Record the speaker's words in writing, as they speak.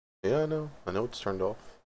Yeah, I know. I know it's turned off.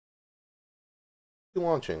 Keep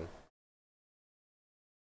launching.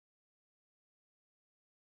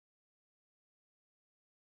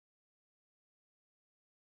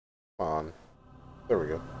 Come on. There we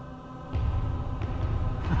go.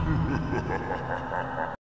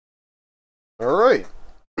 Alright.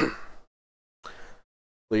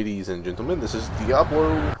 Ladies and gentlemen, this is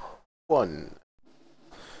Diablo 1.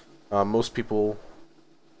 Most people...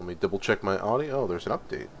 Let me double check my audio. Oh, there's an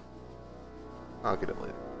update. I'll get it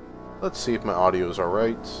later. Let's see if my audio is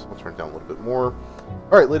alright. I'll turn it down a little bit more.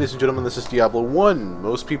 Alright, ladies and gentlemen, this is Diablo 1.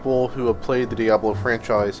 Most people who have played the Diablo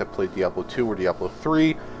franchise have played Diablo 2 or Diablo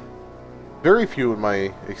 3. Very few in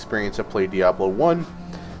my experience have played Diablo 1.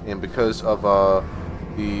 And because of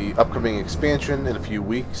the upcoming expansion in a few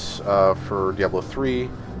weeks for Diablo 3,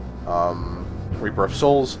 Reaper of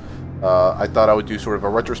Souls, I thought I would do sort of a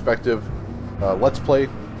retrospective Let's Play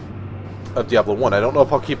of Diablo 1. I don't know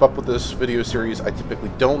if I'll keep up with this video series. I typically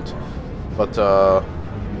don't, but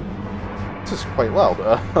this is quite loud.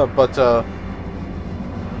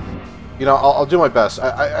 You know, I'll do my best.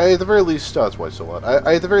 I at the very least, that's why it's so loud.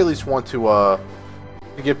 I at the very least want to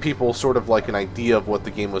give people sort of like an idea of what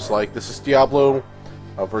the game was like. This is Diablo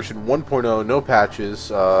version 1.0, no patches.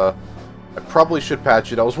 I probably should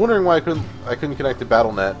patch it. I was wondering why I couldn't connect to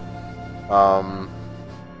Battle.net.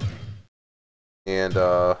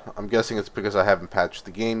 I'm guessing it's because I haven't patched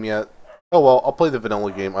the game yet. Oh well, I'll play the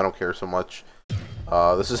vanilla game. I don't care so much.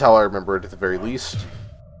 This is how I remember it at the very least.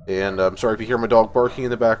 And I'm sorry if you hear my dog barking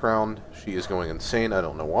in the background. She is going insane. I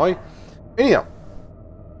don't know why. Anyhow,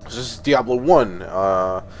 this is Diablo 1.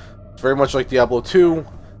 It's very much like Diablo 2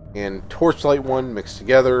 and Torchlight 1 mixed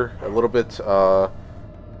together a little bit.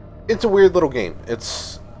 It's a weird little game.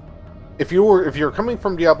 It's if you're coming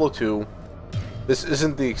from Diablo 2, this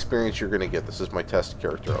isn't the experience you're going to get. This is my test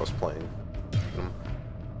character I was playing.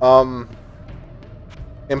 And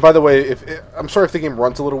by the way, I'm sorry if the game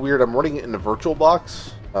runs a little weird. I'm running it in a virtual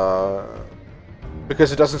box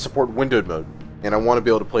because it doesn't support windowed mode, and I want to be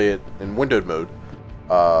able to play it in windowed mode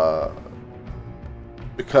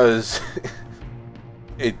because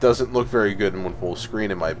it doesn't look very good in full screen,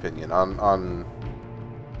 in my opinion.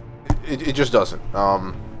 It just doesn't.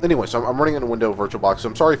 Anyway, so I'm running in a window virtual box, so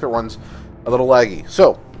I'm sorry if it runs a little laggy.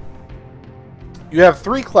 So, you have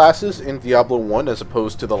 3 classes in Diablo 1 as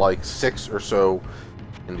opposed to the, like, 6 or so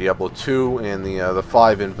in Diablo 2 and the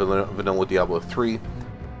 5 in vanilla Diablo 3. You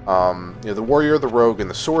know, the Warrior, the Rogue, and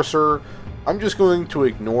the Sorcerer. I'm just going to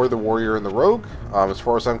ignore the Warrior and the Rogue. As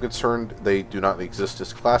far as I'm concerned, they do not exist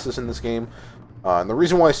as classes in this game. And the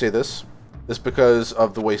reason why I say this is because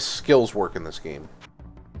of the way skills work in this game.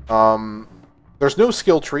 There's no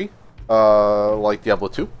skill tree like Diablo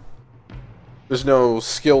 2. There's no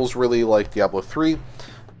skills really like Diablo 3.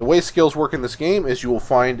 The way skills work in this game is you will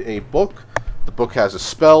find a book. The book has a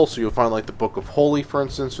spell, so you'll find like the Book of Holy, for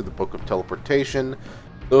instance, or the Book of Teleportation,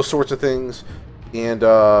 those sorts of things. And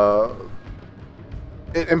by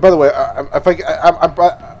the way,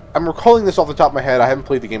 I'm recalling this off the top of my head. I haven't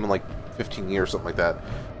played the game in like 15 years, something like that.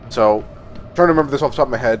 So, I'm trying to remember this off the top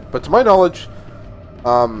of my head. But to my knowledge,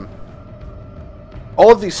 all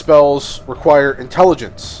of these spells require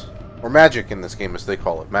intelligence. Or magic in this game, as they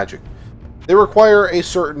call it, magic. They require a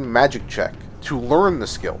certain magic check to learn the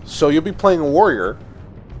skill. So you'll be playing a warrior,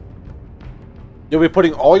 you'll be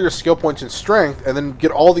putting all your skill points in strength, and then get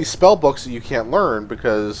all these spell books that you can't learn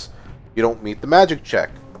because you don't meet the magic check.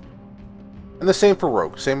 And the same for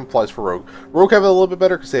Rogue. Same applies for Rogue. Rogue have it a little bit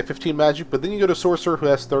better because they have 15 magic, but then you go to Sorcerer who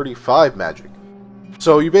has 35 magic.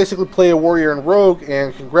 So you basically play a warrior and Rogue,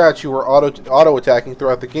 and congrats, you are auto-attacking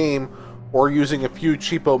throughout the game, or using a few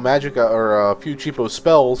cheapo magic or a few cheapo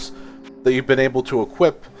spells that you've been able to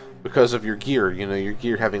equip because of your gear. You know, your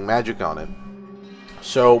gear having magic on it.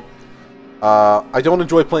 So, I don't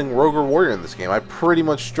enjoy playing Rogue or Warrior in this game. I pretty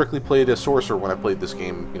much strictly played as Sorcerer when I played this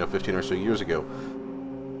game, you know, 15 or so years ago.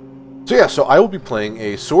 So yeah, so I will be playing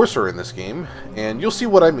a Sorcerer in this game, and you'll see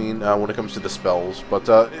what I mean when it comes to the spells. But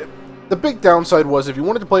the big downside was if you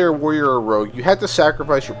wanted to play a Warrior or a Rogue, you had to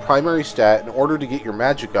sacrifice your primary stat in order to get your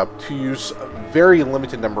magic up to use a very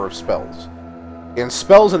limited number of spells. And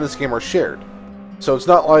spells in this game are shared. So it's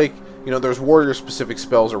not like, you know, there's Warrior-specific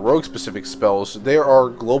spells or Rogue-specific spells. There are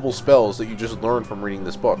global spells that you just learn from reading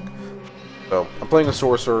this book. So, I'm playing a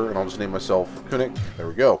Sorcerer, and I'll just name myself Kunik. There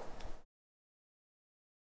we go.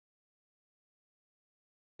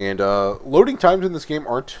 And loading times in this game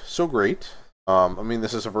aren't so great. I mean,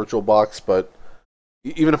 this is a virtual box, but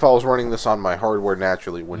even if I was running this on my hardware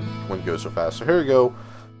naturally, it wouldn't go so fast. So here we go.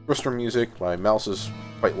 Restore music. My mouse is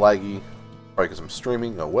quite laggy, probably because I'm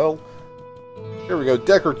streaming. Oh well. Here we go,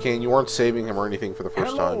 Deckard Cain. You aren't saving him or anything for the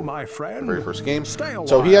first time. My friend. The very first game. Stay a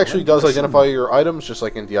So he while actually and does listen. identify your items, just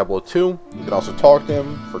like in Diablo 2. You can also talk to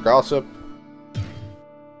him for gossip.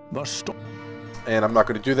 And I'm not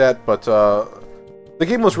going to do that, but the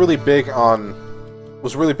game was really big on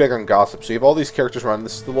gossip. So you have all these characters around.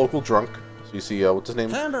 This is the local drunk. So you see, what's his name?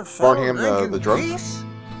 Barnham, the drunk.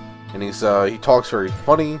 And he talks very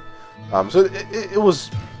funny. So it was...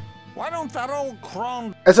 Why don't that old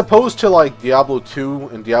crone... As opposed to like Diablo 2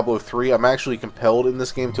 and Diablo 3, I'm actually compelled in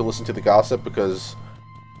this game to listen to the gossip because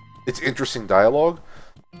it's interesting dialogue.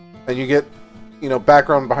 And you get, you know,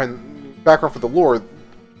 background for the lore.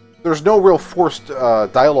 There's no real forced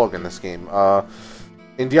dialogue in this game.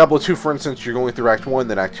 In Diablo 2, for instance, you're going through Act 1,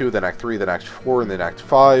 then Act 2, then Act 3, then Act 4, and then Act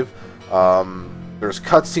 5. There's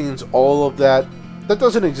cutscenes, all of that. That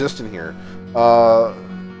doesn't exist in here.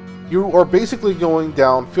 You are basically going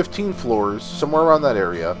down 15 floors, somewhere around that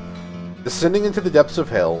area, descending into the depths of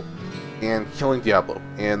hell, and killing Diablo.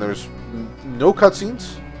 And there's no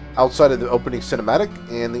cutscenes outside of the opening cinematic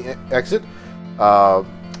and the exit.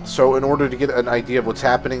 So in order to get an idea of what's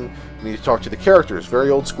happening, you need to talk to the characters. Very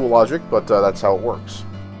old school logic, but that's how it works.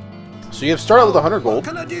 So you have started with 100 gold. What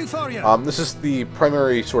can I do for you? This is the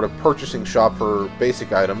primary sort of purchasing shop for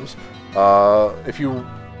basic items. If you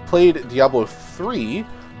played Diablo 3,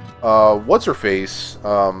 what's-her-face,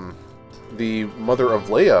 the mother of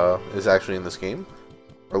Leia is actually in this game.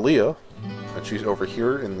 Or Leah. And she's over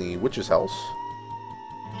here in the witch's house.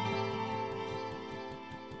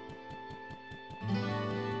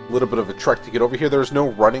 A little bit of a trek to get over here. There's no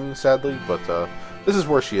running, sadly, but this is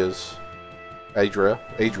where she is. Adria.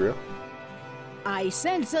 I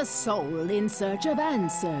sense a soul in search of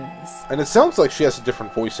answers. And it sounds like she has a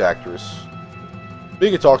different voice actress. But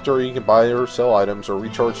you can talk to her, you can buy or sell items, or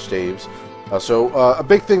recharge staves. A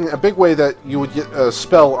big way that you would get a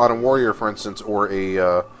spell on a warrior, for instance, or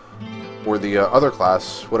the other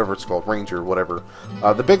class, whatever it's called, ranger, whatever.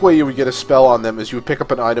 The big way you would get a spell on them is you would pick up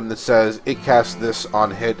an item that says it casts this on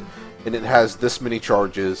hit, and it has this many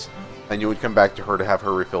charges, and you would come back to her to have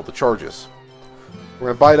her refill the charges. We're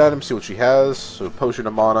going to buy an item, see what she has. So potion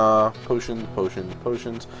of mana,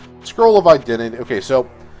 potions. Scroll of identity. Okay, so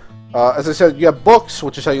as I said, you have books,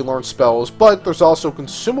 which is how you learn spells, but there's also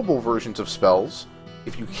consumable versions of spells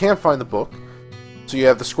if you can't find the book. So you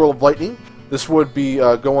have the Scroll of Lightning. This would be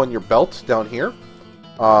go on your belt down here.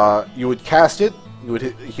 You would cast it. You would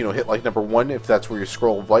hit like number 1 if that's where your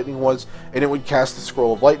Scroll of Lightning was, and it would cast the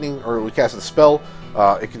Scroll of Lightning, or it would cast the spell.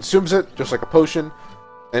 It consumes it just like a potion,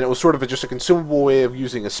 and it was sort of just a consumable way of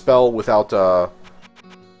using a spell without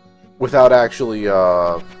actually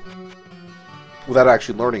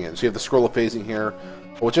learning it. So you have the Scroll of Phasing here,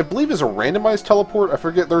 which I believe is a randomized teleport. I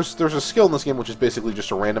forget. There's a skill in this game which is basically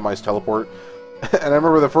just a randomized teleport. And I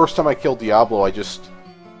remember the first time I killed Diablo, in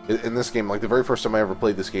this game, like the very first time I ever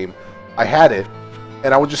played this game, I had it,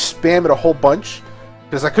 and I would just spam it a whole bunch,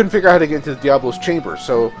 because I couldn't figure out how to get into Diablo's chamber,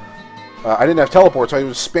 so I didn't have teleport, so I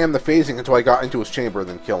would spam the phasing until I got into his chamber and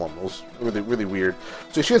then kill him. It was really, really weird.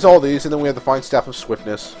 So she has all these, and then we have the Fine Staff of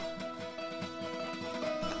Swiftness.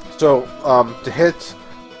 So, to hit,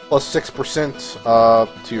 plus 6%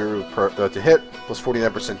 to hit, plus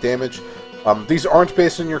 49% damage. These aren't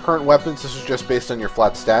based on your current weapons, this is just based on your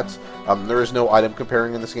flat stats. There is no item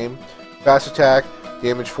comparing in this game. Fast attack,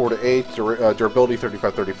 damage 4 to 8, durability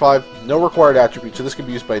 35-35. No required attribute, so this can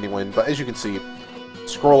be used by anyone, but as you can see,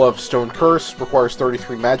 Scroll of Stone Curse requires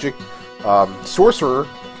 33 magic. Sorcerer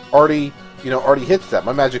already hits that.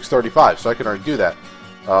 My magic's 35, so I can already do that.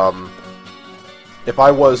 If I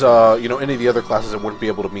was, any of the other classes, I wouldn't be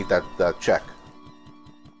able to meet that check.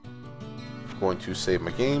 I'm going to save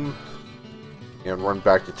my game and run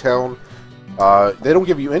back to town. They don't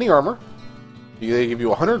give you any armor. They give you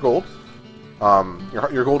 100 gold.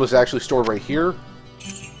 Your gold is actually stored right here.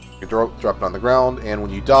 You drop it on the ground, and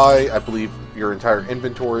when you die, I believe your entire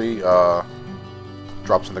inventory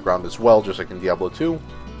drops on the ground as well, just like in Diablo 2.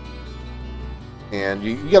 And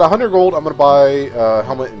you get 100 gold. I'm going to buy a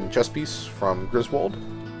helmet and chest piece from Griswold.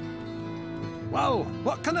 Well,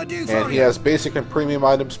 what can I do for you? And he has basic and premium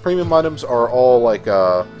items. Premium items are all like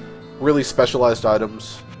really specialized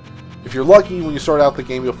items. If you're lucky, when you start out the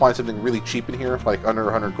game, you'll find something really cheap in here, like under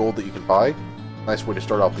 100 gold that you can buy. Nice way to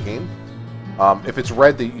start out the game. If it's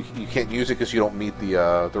red, you can't use it because you don't meet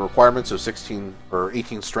the requirements. So 16 or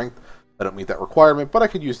 18 strength, I don't meet that requirement, but I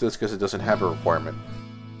could use this because it doesn't have a requirement.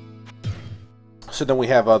 So then we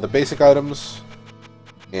have the basic items,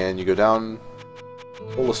 and you go down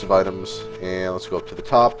the list of items, and let's go up to the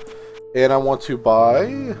top. And I want to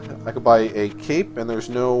buy, I could buy a cape, and there's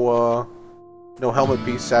no helmet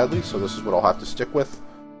piece, sadly, so this is what I'll have to stick with.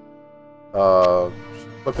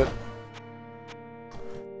 Flip it.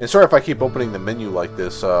 And sorry if I keep opening the menu like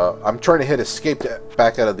this. I'm trying to hit escape to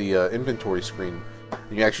back out of the inventory screen.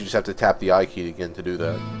 And you actually just have to tap the I key again to do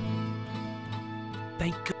that.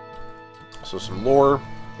 Thank you. So some lore,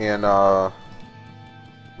 and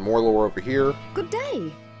more lore over here. Good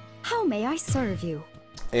day. How may I serve you?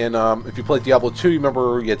 And if you played Diablo 2, you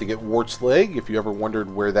remember you had to get Wart's leg. If you ever wondered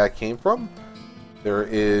where that came from, there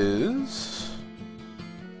is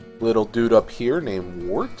a little dude up here named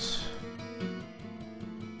Wart.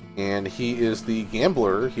 And he is the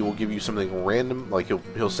gambler. He will give you something random, like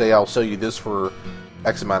he'll say, "I'll sell you this for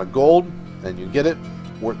X amount of gold," and you get it.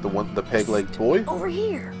 Wart, the peg-legged boy. Over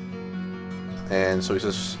here. And so he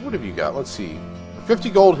says, "What have you got? Let's see. For 50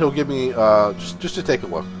 gold, he'll give me just to take a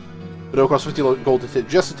look. But it'll cost 50 gold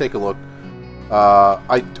just to take a look.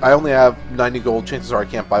 I only have 90 gold. Chances are I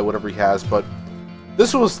can't buy whatever he has. But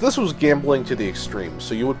this was gambling to the extreme.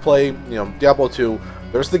 So you would play, Diablo 2.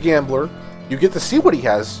 There's the gambler. You get to see what he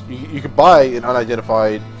has. You could buy an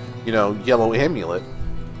unidentified, yellow amulet,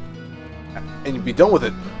 and you'd be done with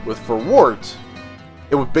it. For Wart,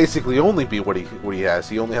 it would basically only be what he has.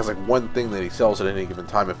 He only has like one thing that he sells at any given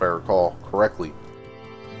time, if I recall correctly.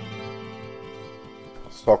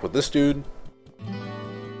 Let's talk with this dude.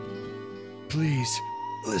 Please,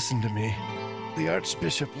 listen to me. The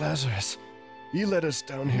Archbishop Lazarus. He led us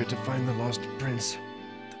down here to find the lost prince.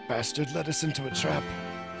 The bastard led us into a trap.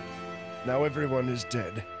 Now everyone is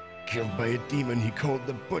dead, killed by a demon he called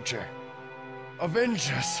the Butcher.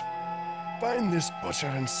 Avenge us! Find this Butcher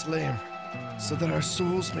and slay him, so that our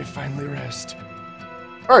souls may finally rest.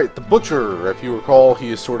 Alright, the Butcher, if you recall,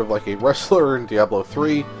 he is sort of like a wrestler in Diablo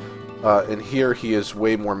 3, and here he is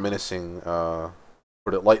way more menacing,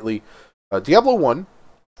 put it lightly. Diablo 1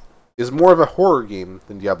 is more of a horror game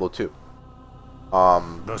than Diablo 2.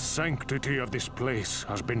 The sanctity of this place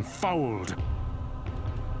has been fouled.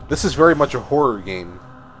 This is very much a horror game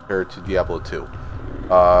compared to Diablo 2.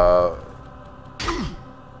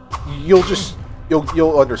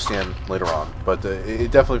 You'll understand later on, but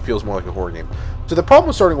it definitely feels more like a horror game. So the problem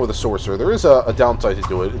with starting with a sorcerer, there is a downside to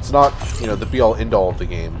do it. It's not, the be-all, end-all of the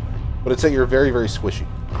game, but it's that you're very, very squishy,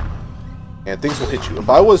 and things will hit you. If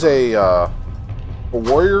I was a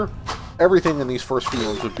warrior, everything in these first few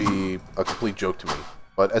ones would be a complete joke to me.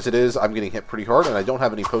 But as it is, I'm getting hit pretty hard, and I don't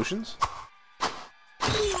have any potions.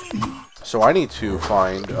 So I need to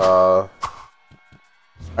find a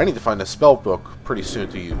spell book pretty soon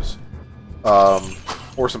to use,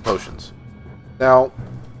 or some potions. Now,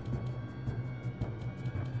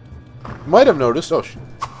 you might have noticed. Oh,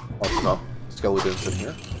 no, skeletons in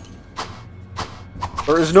here.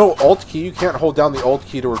 There is no Alt key. You can't hold down the Alt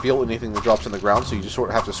key to reveal anything that drops on the ground. So you just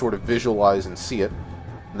have to sort of visualize and see it,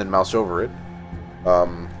 and then mouse over it.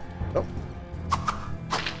 Nope.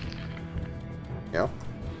 Yeah.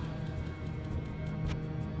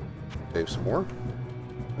 Save some more.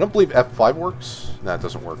 I don't believe F5 works. Nah, it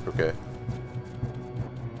doesn't work. Okay.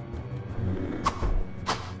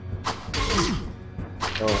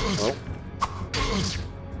 Oh.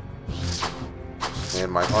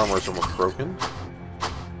 And my armor is almost broken.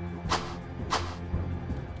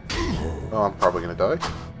 Oh, I'm probably gonna die.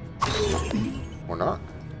 Or not.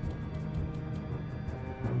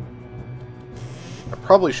 I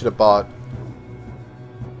probably should have bought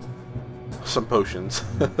some potions.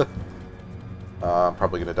 I'm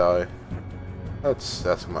probably gonna die. I'm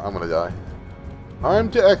gonna die. Time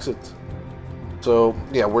to exit. So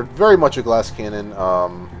yeah, we're very much a glass cannon.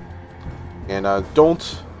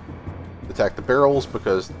 Don't attack the barrels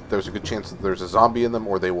because there's a good chance that there's a zombie in them,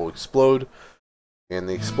 or they will explode. And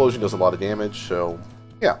the explosion does a lot of damage. So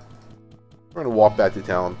yeah, we're gonna walk back to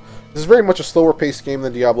town. This is very much a slower paced game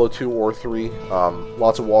than Diablo 2 or 3.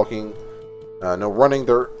 Lots of walking. No running.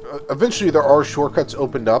 Eventually there are shortcuts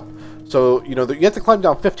opened up, so you have to climb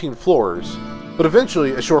down 15 floors, but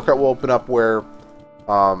eventually a shortcut will open up where,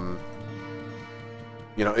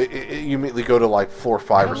 you immediately go to like floor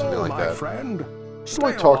 5 or something like that. Friend. Who do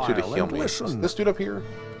I talk to heal me? Is this dude up here?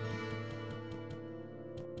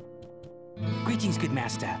 Greetings, good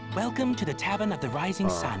master. Welcome to the Tavern of the Rising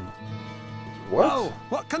Sun. What? Oh,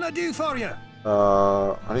 what can I do for you?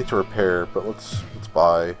 I need to repair, but let's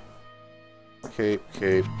buy. Cape,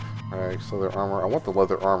 rags, leather armor. I want the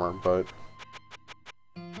leather armor, but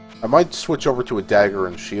I might switch over to a dagger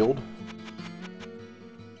and shield.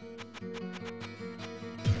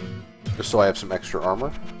 Just so I have some extra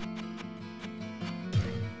armor.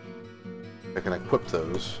 I can equip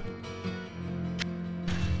those.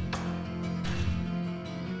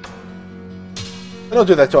 And I'll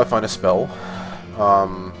do that till I find a spell. I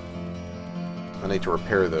need to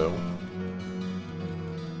repair, though.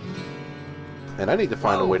 And I need to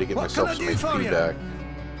find a way to get What myself can I some do for HP you? back.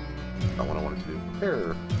 Not what I wanted to do.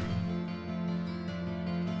 Here.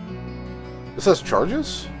 This has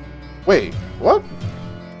charges? Wait, what?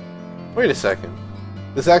 Wait a second.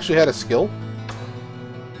 This actually had a skill?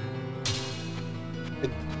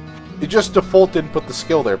 It just default didn't put the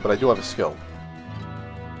skill there, but I do have a skill.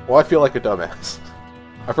 Well, I feel like a dumbass.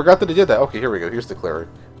 I forgot that it did that. Okay, here we go. Here's the cleric.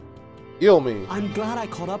 Heal me. I'm glad I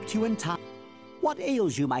caught up to you in time. What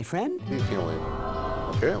ails you, my friend? He's healing.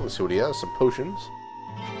 Okay, let's see what he has. Some potions.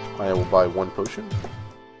 I will buy 1 potion.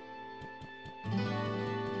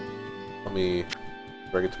 Let me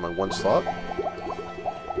drag it to my 1 slot.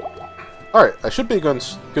 Alright, I should be in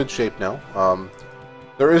good shape now.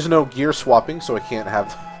 There is no gear swapping, so I can't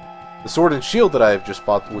have the sword and shield that I have just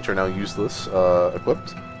bought, which are now useless,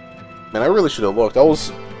 equipped. Man, I really should have looked. I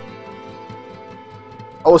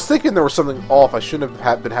was thinking there was something off. I shouldn't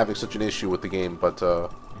have been having such an issue with the game, but, oh,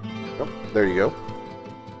 there you go.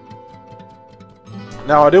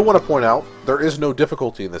 Now, I do want to point out, there is no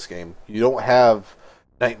difficulty in this game. You don't have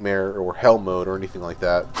Nightmare or Hell mode or anything like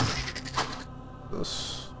that.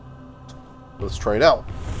 Let's try it out.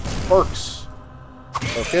 Works.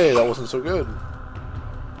 Okay, that wasn't so good.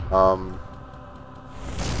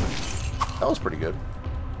 That was pretty good.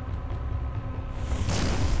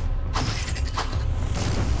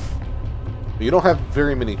 But you don't have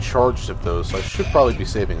very many charges of those, so I should probably be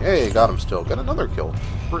saving. Hey, got him still. Got another kill.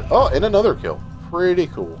 Oh, and another kill. Pretty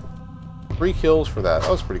cool. 3 kills for that.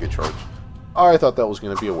 That was a pretty good charge. I thought that was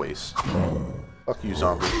going to be a waste. Fuck you,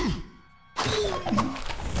 zombie.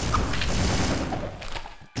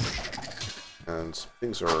 And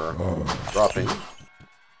things are dropping.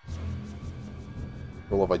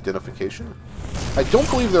 Roll of identification. I don't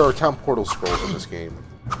believe there are town portal scrolls in this game.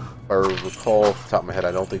 If I recall off the top of my head,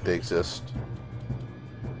 I don't think they exist.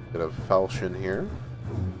 Bit of falchion here.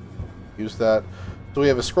 Use that. So we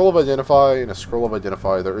have a scroll of identify and a scroll of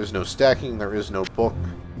identify. There is no stacking. There is no book.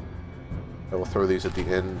 I will throw these at the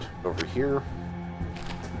end over here.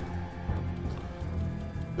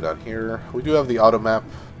 Go down here. We do have the auto map.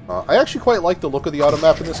 I actually quite like the look of the auto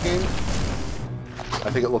map in this game. I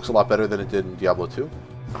think it looks a lot better than it did in Diablo 2.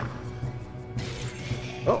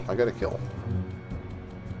 Oh, I got a kill.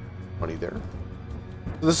 Money there.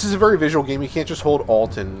 So this is a very visual game. You can't just hold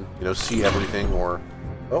Alt and, you know, see everything or...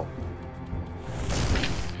 Oh.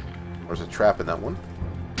 There's a trap in that one.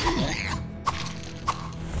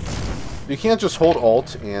 You can't just hold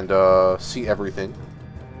Alt and see everything.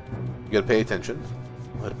 You gotta pay attention.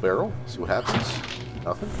 Hit a barrel, see what happens.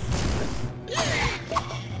 Nothing.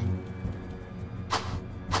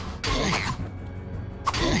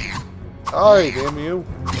 Die, damn you!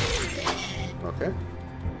 Okay.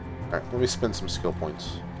 Alright, let me spend some skill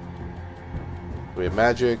points. We have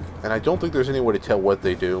magic, and I don't think there's any way to tell what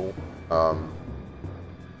they do. I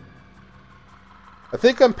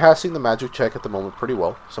think I'm passing the magic check at the moment pretty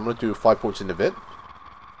well, so I'm going to do 5 points into Vit.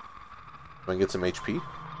 I'm going to get some HP.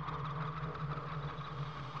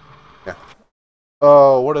 Yeah.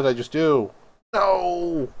 Oh, what did I just do?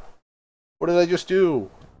 No! What did I just do?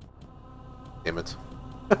 Damn it.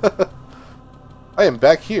 I am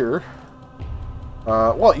back here.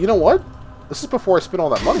 Well, you know what? This is before I spent all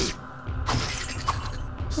that money.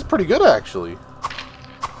 This is pretty good, actually.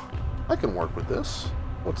 I can work with this.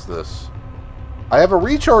 What's this? I have a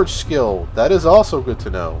recharge skill. That is also good to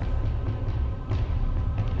know.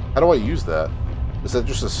 How do I use that? Is that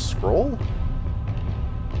just a scroll?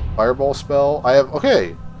 Fireball spell? I have...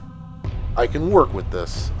 Okay. I can work with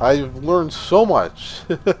this. I've learned so much.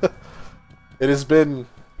 It has been,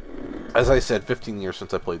 as I said, 15 years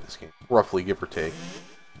since I played this game. Roughly, give or take.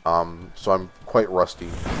 So I'm quite rusty.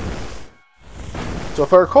 So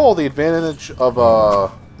if I recall, the advantage of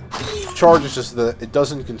charge is just that it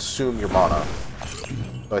doesn't consume your mana.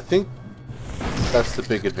 So I think that's the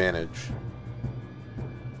big advantage.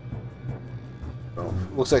 So,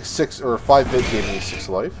 looks like 6 or 5 bit gave me 6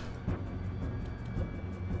 life.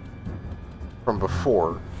 From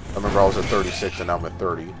before. I remember I was at 36 and now I'm at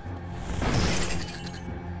 30.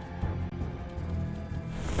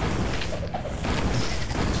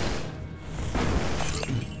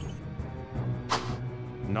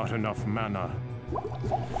 Not enough mana.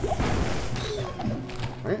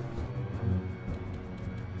 Right.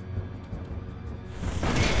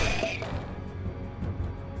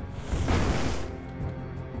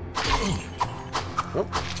 Nope.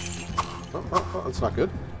 Oh, that's not good.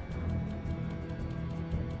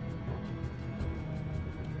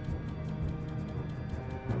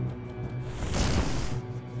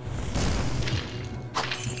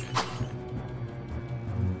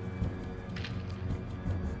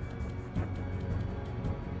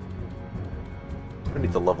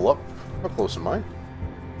 need to level up. How close am I?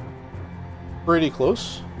 Pretty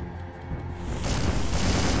close.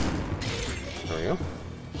 There we go.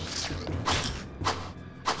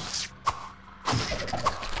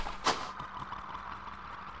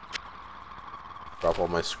 Drop all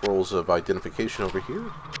my scrolls of identification over here.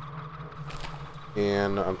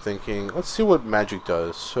 And I'm thinking, let's see what magic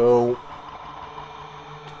does. So,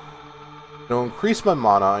 it'll increase my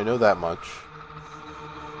mana, I know that much.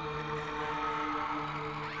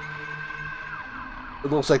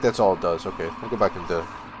 It looks like that's all it does. Okay, I'll go back into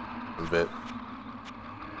a bit.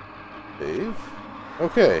 Save.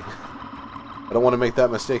 Okay. I don't want to make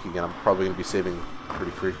that mistake again. I'm probably going to be saving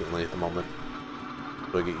pretty frequently at the moment.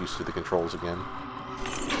 So I get used to the controls again.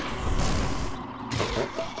 Okay.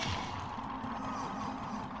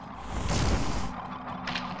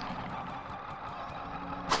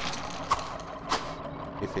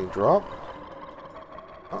 Anything drop?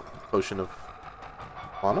 Oh, potion of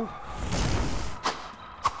mana.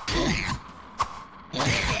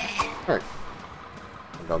 Alright.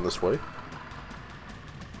 Down this way.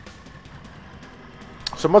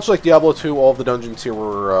 So much like Diablo 2, all of the dungeons here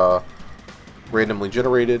were randomly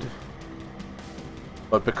generated.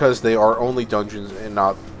 But because they are only dungeons and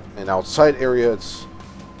not an outside area, it's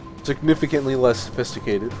significantly less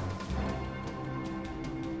sophisticated.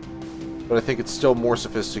 But I think it's still more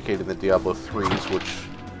sophisticated than Diablo 3's, which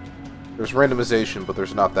there's randomization, but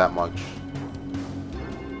there's not that much.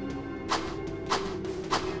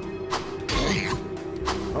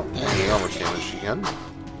 Oh, and armor damage again.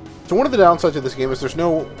 So one of the downsides of this game is there's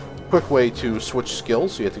no quick way to switch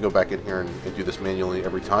skills, so you have to go back in here and do this manually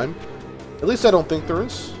every time. At least I don't think there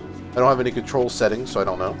is. I don't have any control settings, so I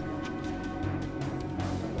don't know.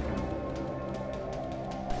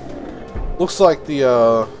 Looks like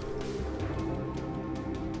the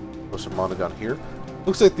some mana down here.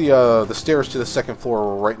 Looks like the stairs to the second floor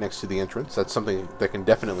are right next to the entrance. That's something that can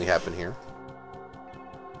definitely happen here.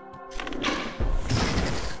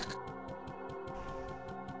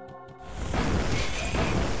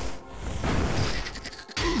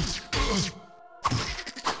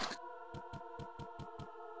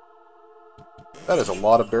 That is a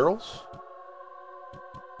lot of barrels.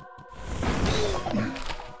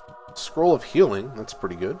 Scroll of healing, that's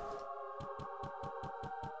pretty good.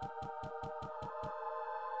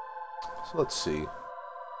 So let's see.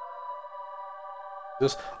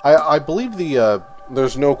 This I believe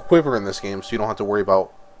there's no quiver in this game, so you don't have to worry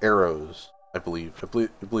about arrows. I believe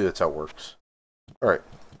that's how it works. All right.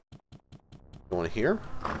 Going here.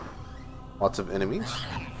 Lots of enemies.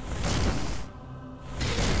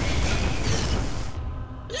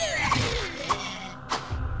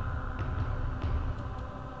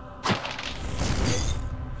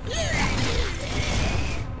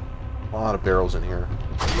 A lot of barrels in here.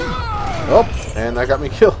 Oh, and that got me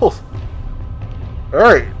killed.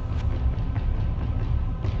 Alright.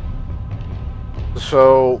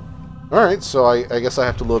 So, alright, so I guess I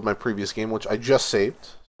have to load my previous game, which I just saved.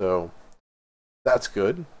 So, that's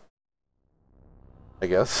good. I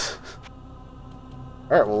guess.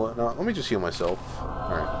 Alright, well, no, let me just heal myself.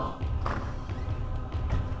 Alright.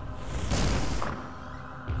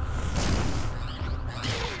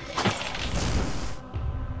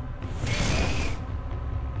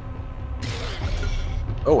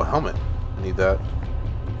 Oh, a helmet. I need that.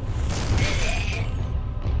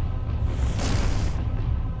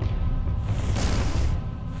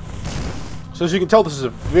 So as you can tell, this is a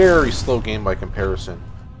very slow game by comparison.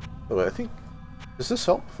 Oh, I think... Does this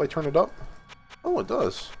help if I turn it up? Oh, it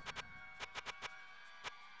does.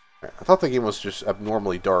 Right, I thought the game was just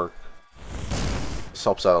abnormally dark. This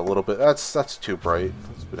helps out a little bit. That's too bright.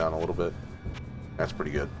 Let's go down a little bit. That's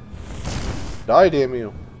pretty good. Die, damn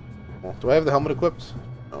you. Well, do I have the helmet equipped?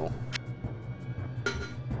 No.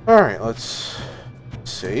 Alright, let's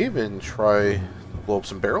save and try to blow up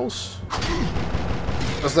some barrels.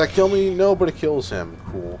 Does that kill me? No, but it kills him.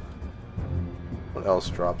 Cool. What else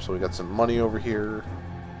drops? So we got some money over here.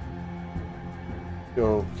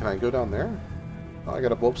 Can I go down there? Oh, I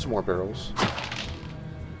gotta blow up some more barrels.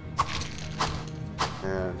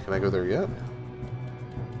 And can I go there yet?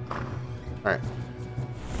 Alright.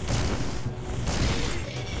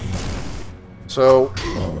 So,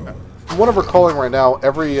 from what I'm recalling right now,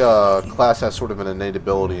 every class has sort of an innate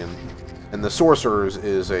ability, and the Sorcerer's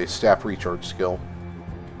is a staff recharge skill,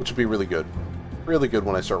 which would be really good. Really good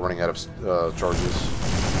when I start running out of charges,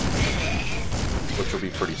 which will be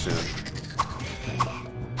pretty soon.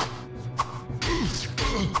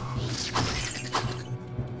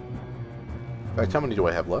 In fact, how many do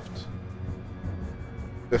I have left?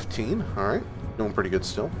 15, alright. Doing pretty good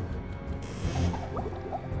still.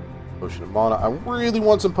 Potion of mana. I really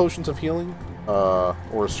want some potions of healing.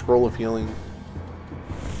 Or a scroll of healing.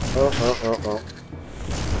 Oh.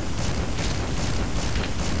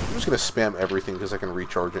 I'm just gonna spam everything because I can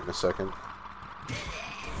recharge it in a second.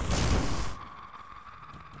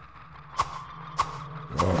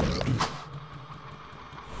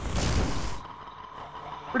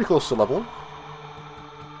 Pretty close to leveling.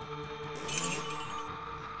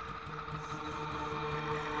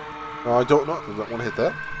 No, I don't know. I don't want to hit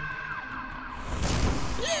that.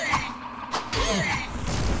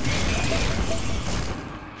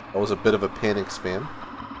 That was a bit of a panic spam.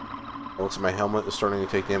 It looks like my helmet is starting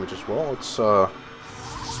to take damage as well. Let's let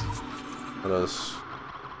us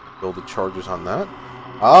build the charges on that.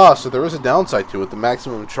 Ah, so there is a downside to it. The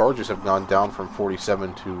maximum charges have gone down from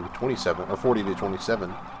 47 to 27, or 40 to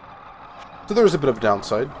 27. So there is a bit of a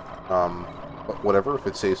downside. But whatever, if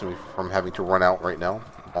it saves me from having to run out right now,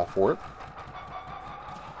 I'm all for it.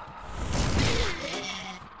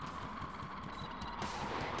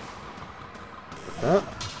 Like that.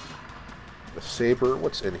 The saber,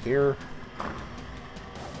 what's in here?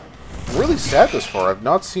 I'm really sad this far. I've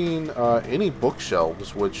not seen any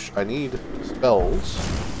bookshelves, which I need spells.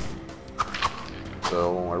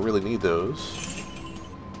 So I really need those.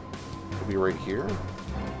 They'll be right here.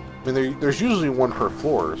 I mean, there's usually one per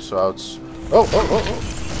floor, so it's... Oh!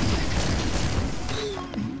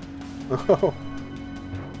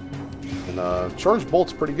 And charge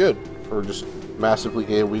bolt's pretty good for just massively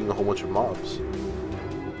AoEing a whole bunch of mobs.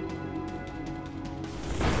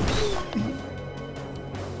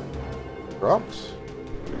 Dropped.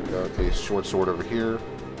 Got a short sword over here.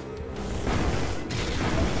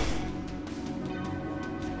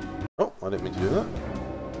 Oh, I didn't mean to do that.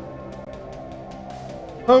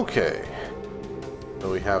 Okay.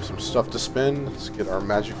 So we have some stuff to spend. Let's get our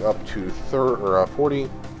magic up to 40,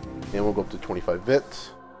 and we'll go up to 25 bits.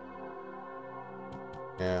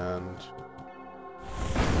 And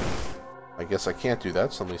I guess I can't do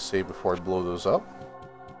that, so let me save before I blow those up.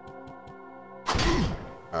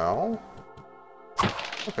 Ow.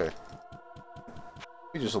 Okay.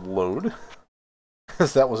 We just load.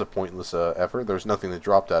 Because that was a pointless effort. There's nothing that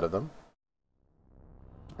dropped out of them.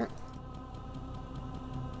 I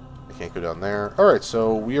can't go down there. Alright,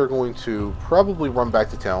 so we are going to probably run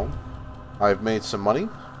back to town. I've made some money,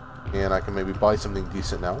 and I can maybe buy something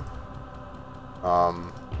decent now.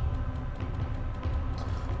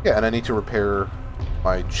 Yeah, and I need to repair...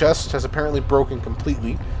 My chest has apparently broken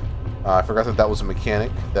completely. I forgot that was a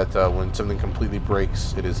mechanic, that when something completely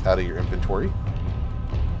breaks, it is out of your inventory.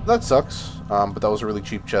 That sucks, but that was a really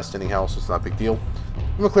cheap chest anyhow, so it's not a big deal.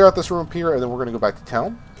 I'm going to clear out this room up here, and then we're going to go back to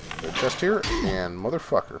town. There's a chest here, and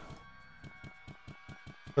motherfucker.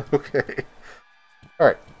 Okay.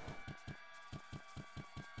 Alright.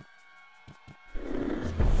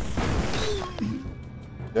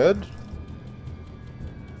 Dead.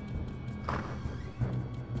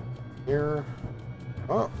 Here.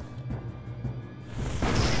 Oh.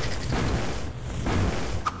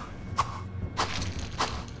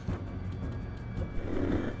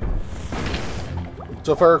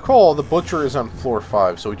 So if I recall, the Butcher is on floor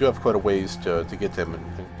 5, so we do have quite a ways to get to him and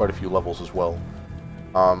quite a few levels as well.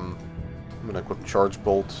 I'm going to equip Charge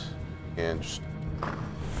Bolt and just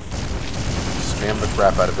spam the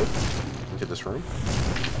crap out of it into this room.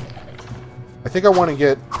 I think I want to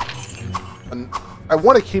get... I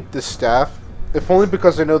want to keep this staff, if only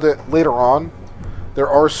because I know that later on, there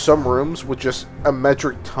are some rooms with just a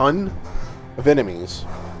metric ton of enemies,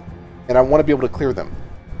 and I want to be able to clear them.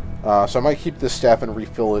 So I might keep this staff and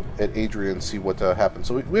refill it at Adrian and see what happens.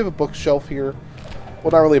 So we have a bookshelf here.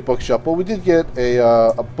 Well, not really a bookshelf, but we did get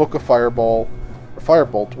a Book of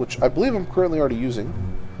Firebolt, which I believe I'm currently already using.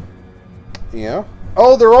 Yeah.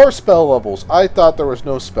 Oh, there are spell levels. I thought there was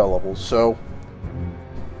no spell levels. So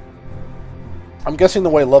I'm guessing the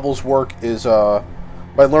way levels work is by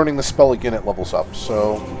learning the spell again, it levels up.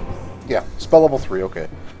 So yeah, spell level 3. Okay.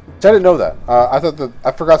 So I didn't know that.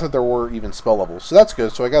 I forgot that there were even spell levels. So that's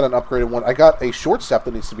good. So I got an upgraded one. I got a short staff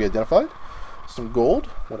that needs to be identified. Some gold.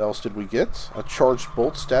 What else did we get? A charged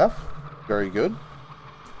bolt staff. Very good.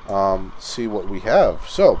 Let's see what we have.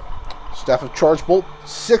 So, staff of charged bolt,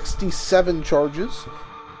 67 charges.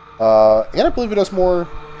 And I believe it has more...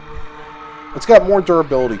 It's got more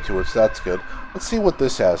durability to it, so that's good. Let's see what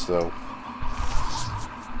this has, though.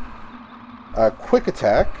 Quick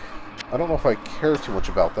attack. I don't know if I care too much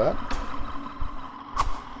about that.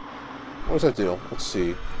 What does that do? Let's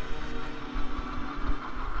see.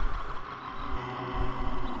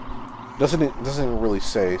 Doesn't even really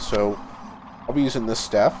say. So I'll be using this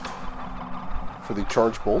staff for the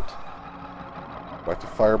charge bolt. Back to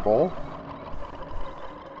fireball.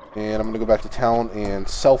 And I'm going to go back to town and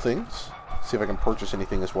sell things. See if I can purchase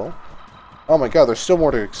anything as well. Oh my god, there's still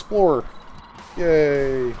more to explore.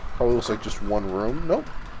 Yay. Probably looks like just one room. Nope.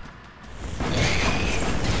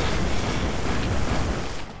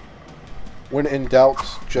 When in doubt,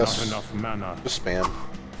 just spam.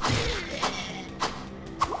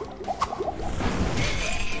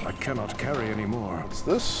 I cannot carry anymore. What's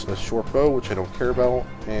this? A short bow, which I don't care about.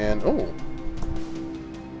 And, oh.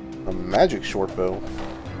 A magic short bow.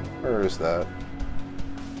 Where is that?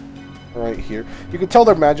 Right here. You can tell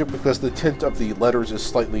they're magic because the tint of the letters is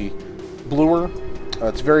slightly bluer.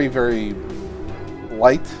 It's very, very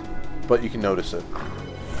light, but you can notice it.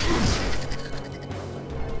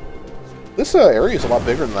 This area is a lot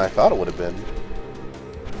bigger than I thought it would have been.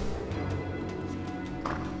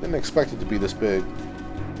 Didn't expect it to be this big.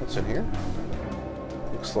 What's in here?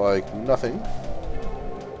 Looks like nothing.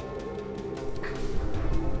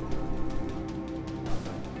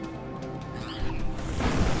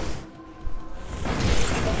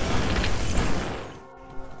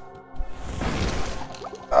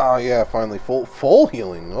 Oh yeah, finally full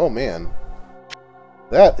healing. Oh man.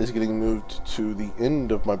 That is getting moved to the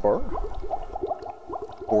end of my bar.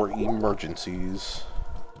 For emergencies.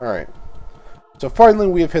 Alright. So finally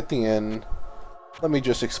we have hit the end. Let me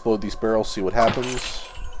just explode these barrels, see what happens.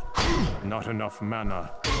 Not enough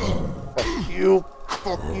mana. Fuck you.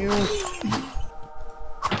 Fuck you.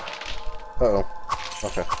 Uh-oh.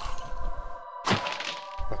 Okay.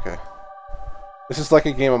 Okay. This is like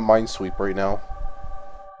a game of Minesweep right now.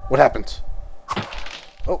 What happened?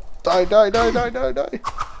 Oh, die, die, die, die, die, die.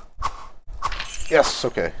 Yes,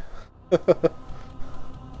 okay.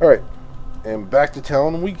 Alright. And back to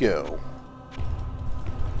town we go.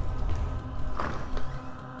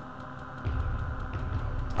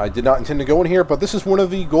 I did not intend to go in here, but this is one of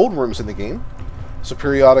the gold rooms in the game. So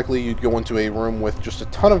periodically you'd go into a room with just a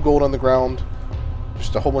ton of gold on the ground.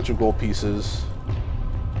 Just a whole bunch of gold pieces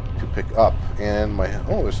to pick up. And my...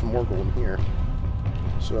 oh, there's some more gold in here.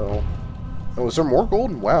 So... oh, is there more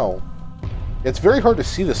gold? Wow. It's very hard to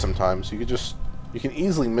see this sometimes. You can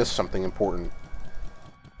easily miss something important.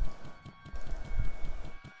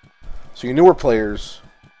 So you newer players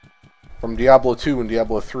from Diablo 2 and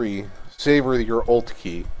Diablo 3, savor your ult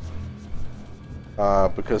key.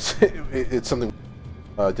 Because it's something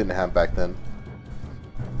didn't have back then.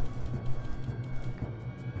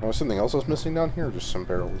 Oh, something else I was missing down here? Or just some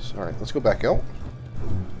barrels? Alright, let's go back out.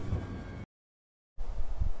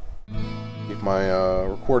 If my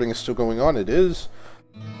recording is still going on, it is.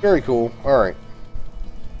 Very cool. Alright.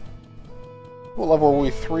 What level are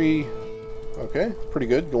we? 3. Okay, pretty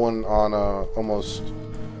good. Going on almost,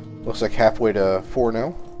 looks like halfway to 4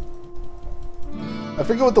 now. I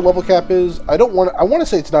forget what the level cap is. I want to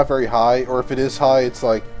say it's not very high, or if it is high, it's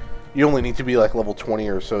like you only need to be like level 20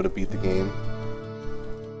 or so to beat the game.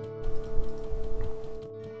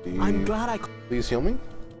 I'm glad I... please heal me.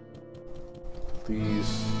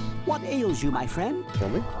 Please... what ails you, my friend? heal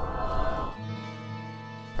me.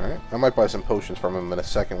 Alright, I might buy some potions from him in a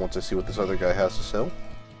second once I see what this other guy has to sell.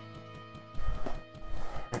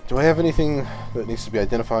 Do I have anything that needs to be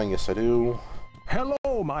identifying? Yes, I do.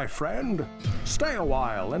 Hello, my friend. Stay a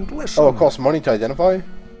while and listen. Oh, it costs money to identify?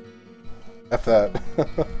 F that.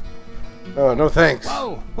 Oh, no thanks.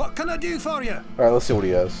 Oh, what can I do for you? Alright, let's see what he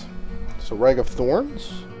has. So, Rag of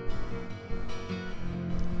Thorns.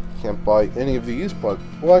 Can't buy any of these, but...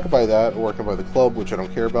 well, I can buy that, or I can buy the club, which I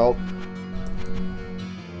don't care about.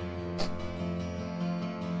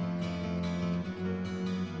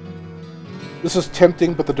 This is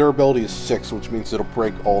tempting, but the durability is 6, which means it'll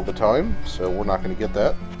break all the time, so we're not going to get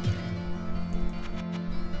that.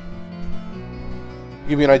 To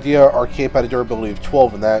give you an idea, our cape had a durability of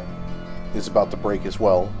 12, and that is about to break as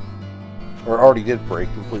well. Or it already did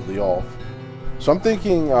break completely off. So I'm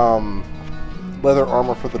thinking leather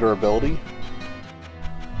armor for the durability.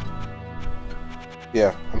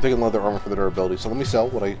 Yeah, I'm thinking leather armor for the durability. So let me sell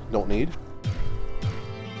what I don't need.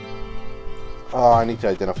 Oh, I need to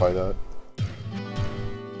identify that.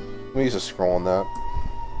 Let me use a scroll on that.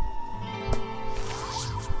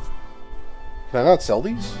 Can I not sell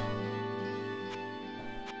these?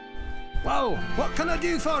 Whoa, what can I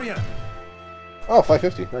do for you? Oh,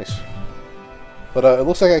 550, nice. But it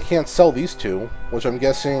looks like I can't sell these two, which I'm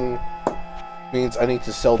guessing means I need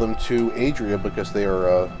to sell them to Adria because they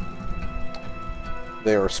are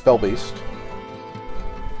spell-based.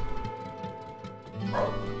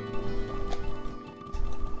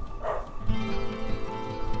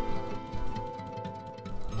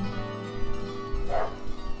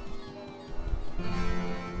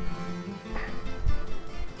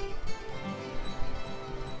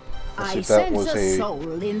 Let's see I if that sense was a a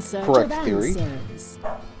soul in search correct of theory. answers.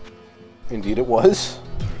 Indeed it was.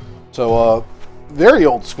 So, very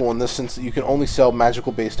old school in this sense that you can only sell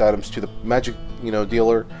magical-based items to the magic,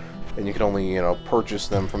 dealer, and you can only, purchase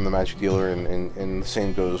them from the magic dealer, and the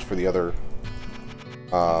same goes for the other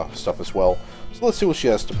stuff as well. So let's see what she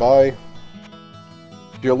has to buy.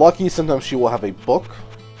 If you're lucky, sometimes she will have a book.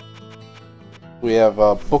 We have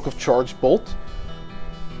a Book of Charged Bolt.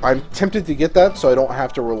 I'm tempted to get that, so I don't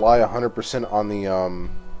have to rely 100% on the,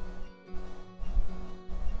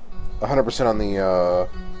 100% on the,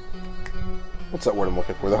 what's that word I'm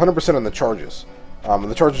looking for? The 100% on the charges.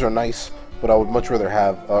 The charges are nice, but I would much rather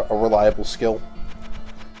have a reliable skill.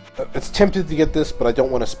 It's tempted to get this, but I don't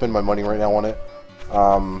want to spend my money right now on it.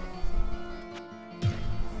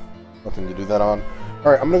 Nothing to do that on.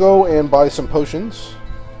 Alright, I'm going to go and buy some potions.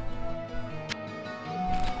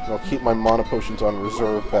 I'll keep my mana potions on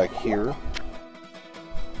reserve back here.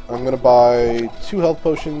 I'm going to buy 2 health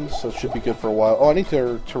potions, so it should be good for a while. Oh, I need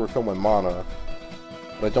to refill my mana.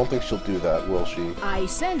 But I don't think she'll do that, will she? I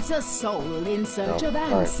sense a soul in search of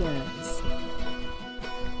answers.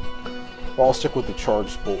 Well, I'll stick with the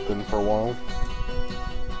charged bolt then for a while.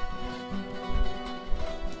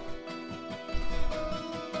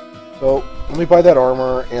 So, let me buy that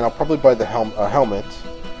armor, and I'll probably buy the helmet,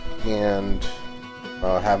 and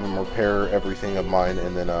have him repair everything of mine,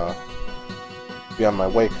 and then be on my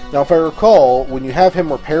way. Now, if I recall, when you have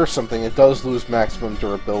him repair something, it does lose maximum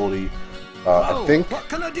durability, I think. What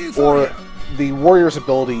can I do for you? The warrior's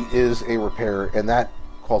ability is a repair, and that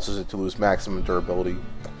causes it to lose maximum durability.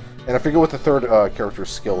 And I forget what the third character's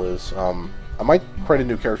skill is. I might create a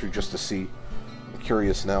new character just to see. I'm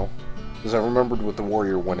curious now, because I remembered what the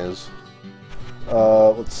warrior one is.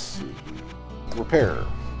 Let's see. Repair.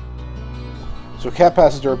 So Cat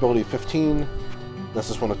passes durability 15. This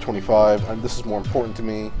is one of 25. And this is more important to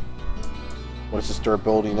me. What is this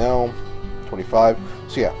durability now? 25.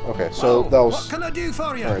 So yeah, okay. So that was. What can I do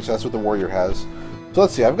for you? Alright, so that's what the warrior has. So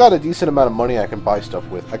let's see. I've got a decent amount of money I can buy stuff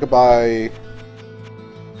with. I could buy. I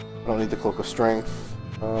don't need the Cloak of Strength.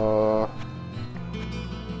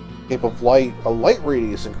 Cape of Light. A light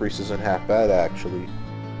radius increase isn't half bad actually,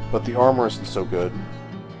 but the armor isn't so good.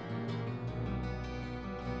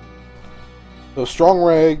 So strong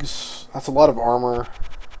regs. That's a lot of armor.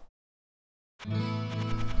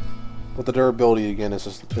 But the durability, again,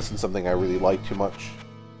 isn't something I really like too much.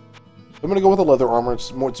 So I'm going to go with the leather armor.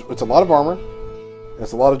 It's a lot of armor. And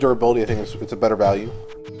it's a lot of durability. I think it's a better value.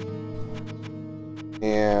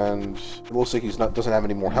 And it looks like doesn't have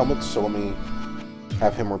any more helmets, so let me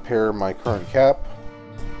have him repair my current cap.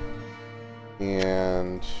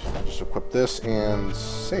 And just equip this and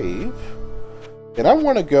save. And I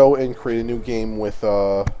want to go and create a new game with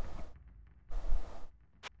the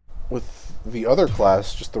other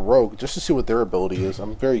class, just the rogue, just to see what their ability is.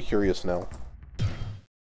 I'm very curious now.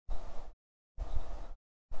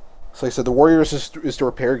 So like I said, the warrior is to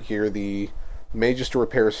repair gear, the mage is to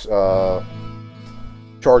repair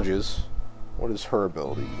charges. What is her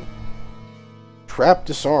ability? Trap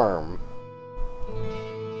Disarm.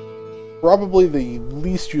 Probably the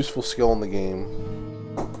least useful skill in the game.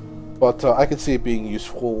 But I could see it being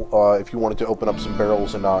useful if you wanted to open up some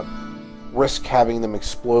barrels and not risk having them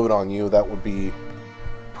explode on you. That would be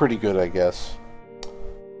pretty good, I guess.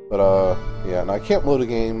 But, yeah, and I can't load a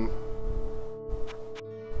game.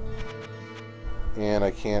 And I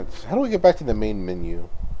can't... How do I get back to the main menu?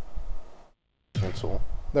 Cancel.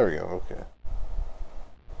 There we go, okay.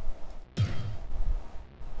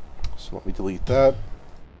 So let me delete that.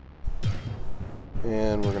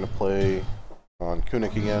 And we're going to play on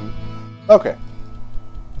Kunik again. Okay.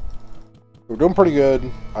 We're doing pretty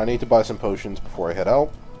good. I need to buy some potions before I head out.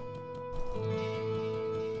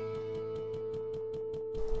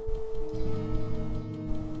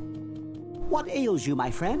 What ails you, my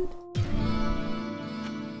friend?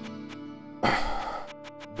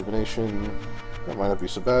 Divination. That might not be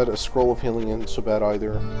so bad. A scroll of healing isn't so bad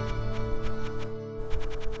either.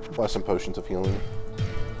 Buy some potions of healing.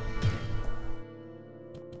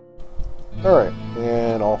 Alright,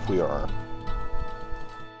 and off we are.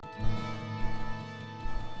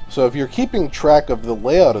 So if you're keeping track of the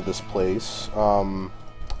layout of this place,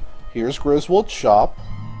 here's Griswold's shop,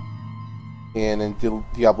 and in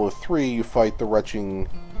Diablo 3 you fight the retching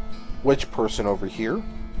witch person over here,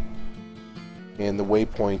 and the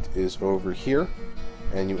waypoint is over here,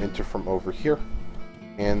 and you enter from over here.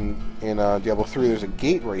 And in Diablo 3 there's a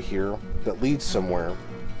gate right here that leads somewhere.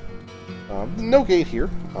 No gate here.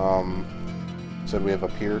 Said we have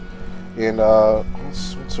up here. And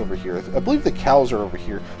what's over here? I believe the cows are over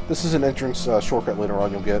here. This is an entrance shortcut later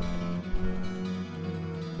on you'll get.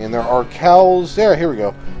 And there are cows. There, here we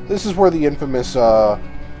go. This is where the infamous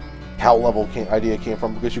cow level idea came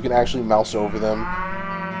from, because you can actually mouse over them,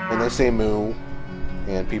 and they say moo,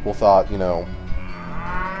 and people thought, you know,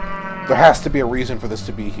 there has to be a reason for this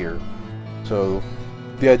to be here. So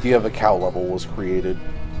the idea of a cow level was created.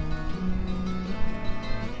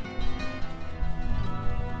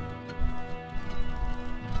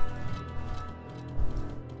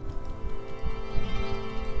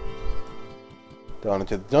 Down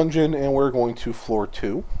into the dungeon, and we're going to floor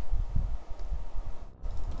 2.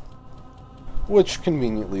 Which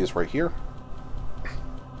conveniently is right here.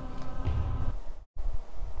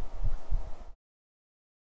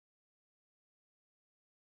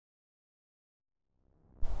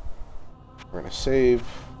 We're going to save.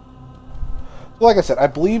 So like I said, I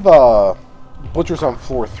believe Butcher's on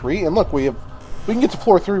floor 3, and look, we can get to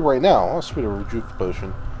floor 3 right now. Oh, sweet, a rejuve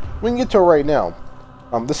potion. We can get to it right now.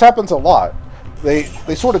 This happens a lot. They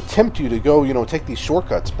sort of tempt you to go, you know, take these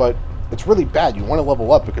shortcuts, but it's really bad. You want to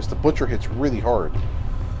level up because the Butcher hits really hard.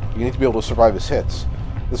 You need to be able to survive his hits.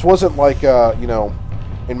 This wasn't like, you know,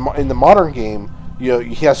 in the modern game, you know,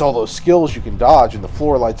 he has all those skills you can dodge, and the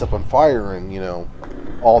floor lights up on fire, and, you know,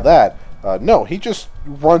 all that. No, he just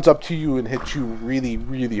runs up to you and hits you really,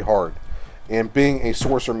 really hard. And being a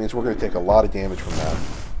sorcerer means we're going to take a lot of damage from that.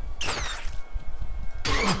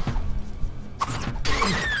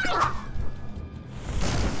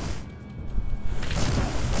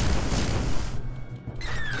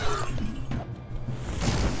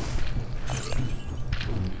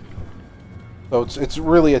 So it's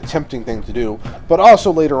really a tempting thing to do, but also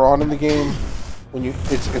later on in the game, when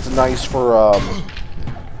it's nice for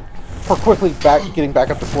quickly getting back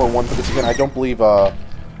up to floor 1, because again, I don't believe a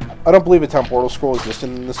town portal scroll exists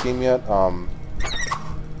in this game yet.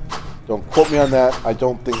 Don't quote me on that. I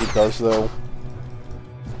don't think it does though.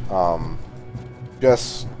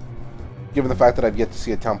 Just given the fact that I've yet to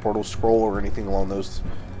see a town portal scroll or anything along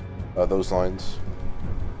those lines.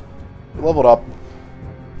 We leveled up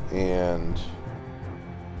and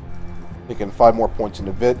taking 5 more points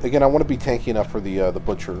into Vit. Again, I want to be tanky enough for the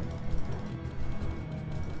Butcher.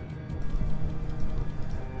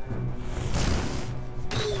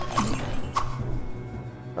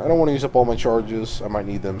 I don't want to use up all my charges. I might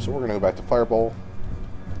need them, so we're going to go back to Fireball.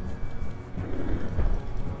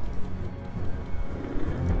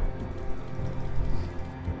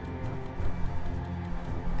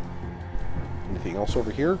 Anything else over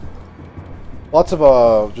here? Lots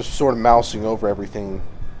of just sort of mousing over everything,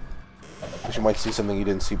 because you might see something you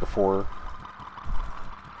didn't see before.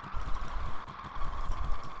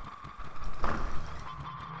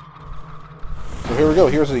 So here we go.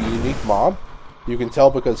 Here's a unique mob. You can tell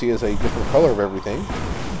because he has a different color of everything.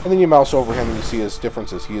 And then you mouse over him and you see his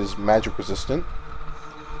differences. He is magic resistant.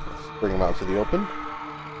 Let's bring him out to the open.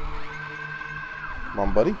 Come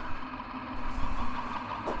on, buddy.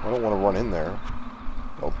 I don't want to run in there.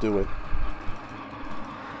 I'll do it.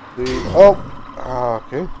 Oh!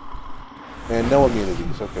 Okay. And no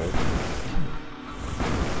immunities, okay.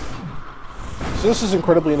 So this is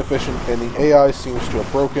incredibly inefficient, and the AI seems to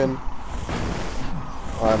have broken.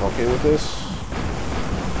 I'm okay with this.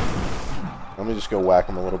 Let me just go whack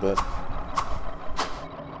him a little bit.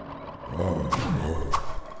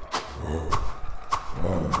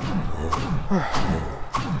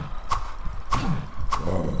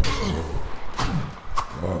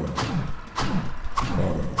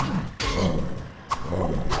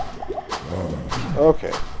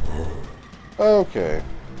 Okay. Okay.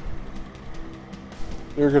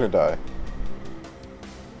 You're gonna die.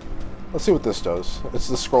 Let's see what this does. It's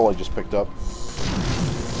the scroll I just picked up.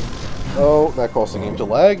 Oh, that caused the game to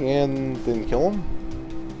lag and didn't kill him.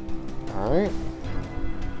 Alright.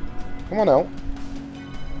 Come on out.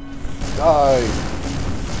 Die.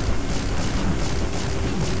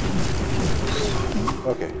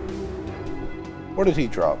 Okay. What did he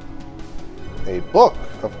drop? A book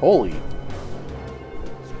of holy.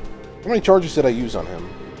 How many charges did I use on him?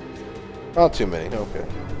 Not too many, okay.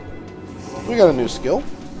 We got a new skill.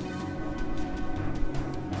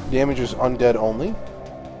 Damage is undead only.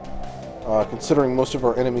 Considering most of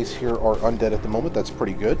our enemies here are undead at the moment, that's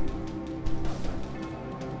pretty good.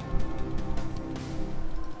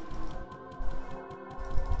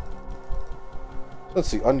 Let's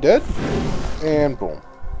see, undead, and boom.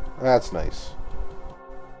 That's nice.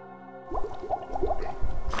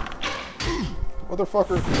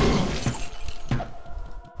 Motherfucker.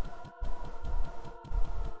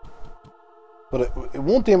 But it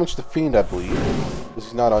won't damage the Fiend, I believe, because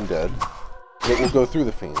he's not undead. It will go through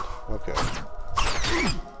the Fiend. Okay.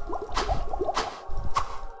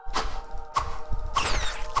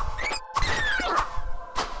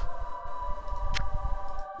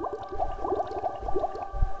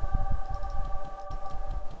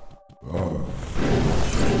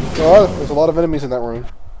 Oh, there's a lot of enemies in that room.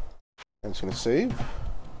 I'm just gonna save.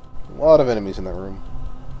 A lot of enemies in that room.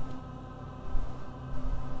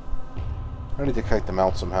 I need to kite them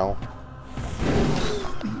out somehow.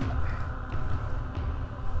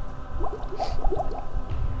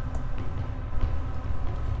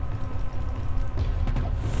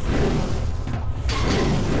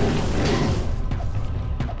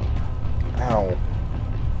 Ow.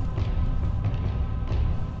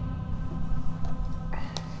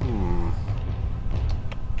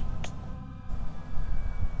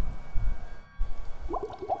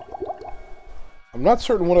 I'm not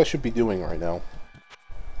certain what I should be doing right now.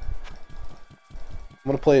 I'm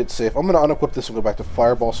gonna play it safe. I'm gonna unequip this and go back to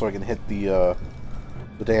Fireball so I can hit the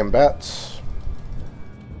damn bats.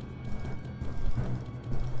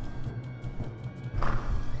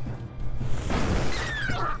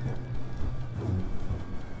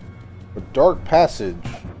 A dark passage.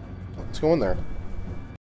 Let's go in there.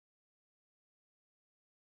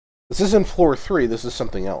 This isn't floor 3, this is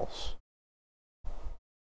something else.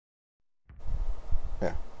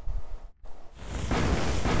 Yeah.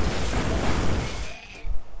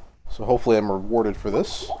 So hopefully I'm rewarded for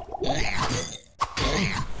this.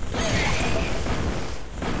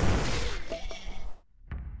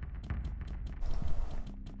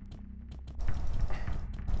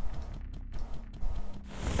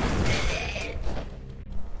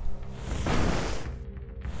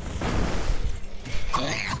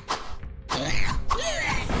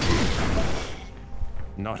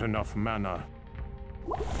 Not enough mana.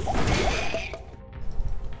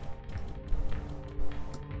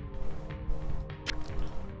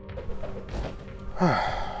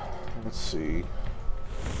 Let's see.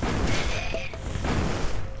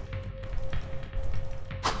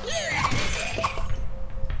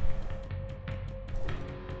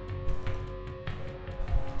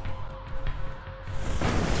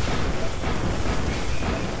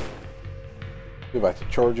 Go back to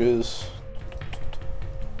charges.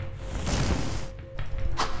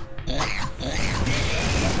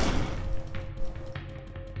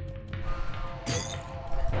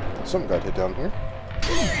 Something got hit down here.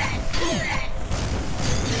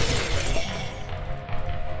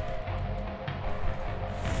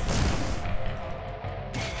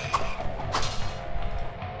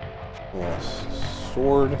 Yes,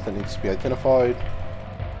 sword that needs to be identified.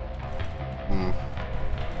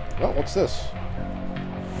 Oh, what's this?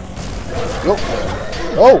 Nope.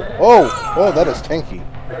 Oh, that is tanky.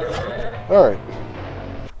 Alright.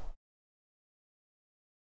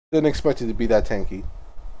 Didn't expect it to be that tanky.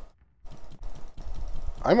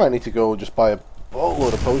 I might need to go just buy a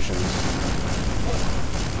boatload of potions.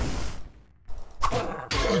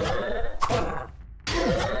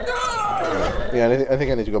 Yeah, I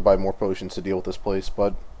think I need to go buy more potions to deal with this place,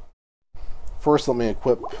 but first let me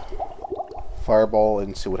equip Fireball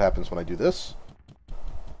and see what happens when I do this.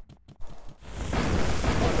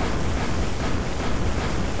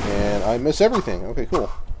 And I miss everything. Okay, cool.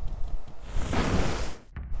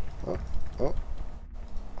 Oh.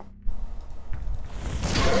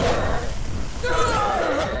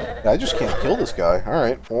 I just can't kill this guy.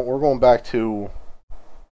 Alright, well, we're going back to...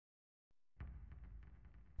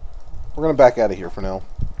 We're going to back out of here for now.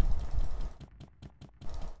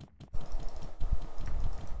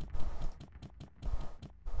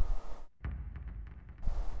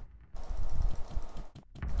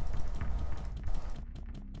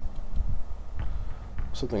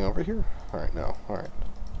 Something over here? Alright, no. Alright.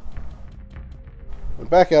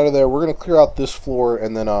 Back out of there. We're going to clear out this floor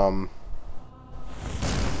and then,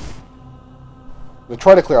 we'll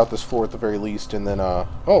try to clear out this floor at the very least, and then, oh.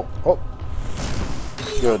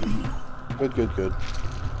 Good. Good.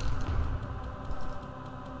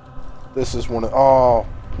 This is one of... Oh,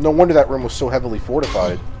 no wonder that room was so heavily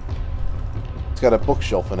fortified. It's got a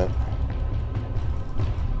bookshelf in it.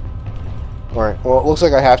 Alright, well, it looks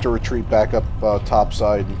like I have to retreat back up top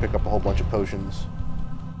side and pick up a whole bunch of potions.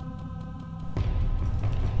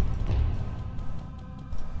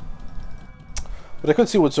 But I could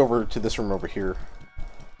see what's over to this room over here.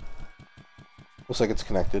 Looks like it's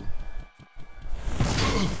connected.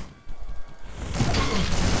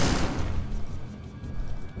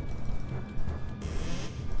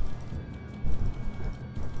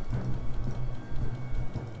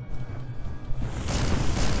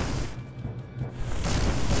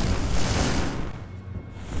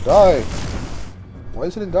 Die! Why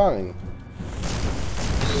isn't it dying?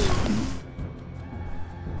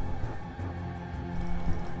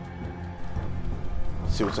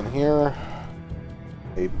 Let's see what's in here.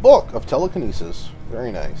 A book of telekinesis.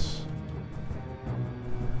 Very nice.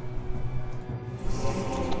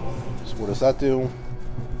 So what does that do?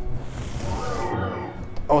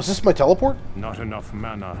 Oh, is this my teleport? Not enough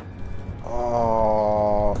mana.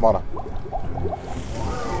 Mana.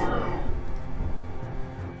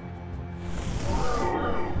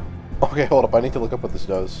 Okay, hold up. I need to look up what this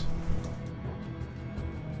does.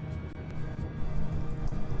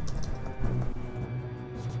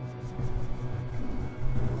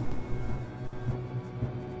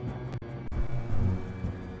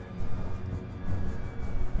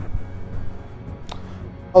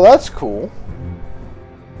 Oh, that's cool.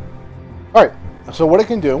 Alright, so what it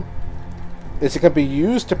can do is it can be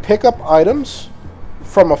used to pick up items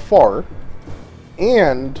from afar,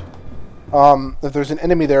 and if there's an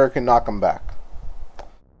enemy there, it can knock them back.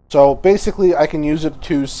 So basically, I can use it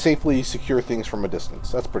to safely secure things from a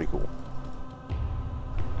distance. That's pretty cool.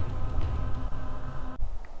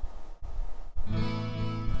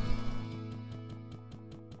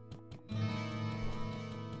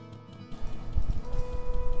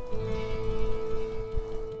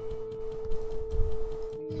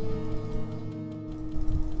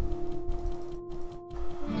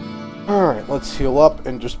 Alright, let's heal up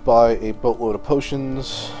and just buy a boatload of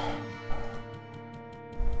potions.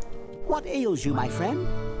 What ails you, my friend?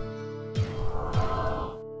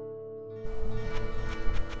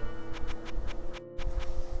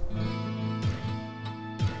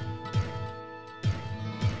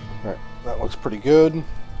 Alright, that looks pretty good.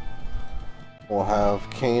 We'll have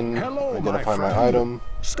Kane identify my item.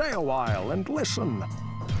 Stay a while and listen.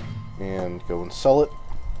 And go and sell it.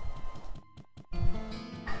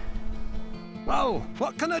 Well,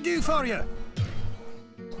 what can I do for you?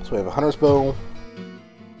 So we have a hunter's bow.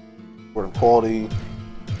 Word of quality.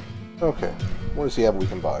 Okay. What does he have we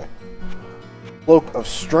can buy? Cloak of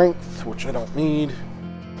strength, which I don't need.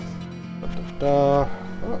 Oh,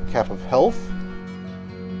 cap of health.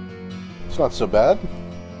 It's not so bad.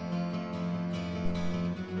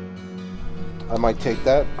 I might take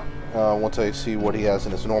that once I see what he has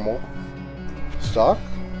in his normal stock.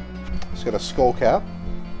 He's got a skull cap.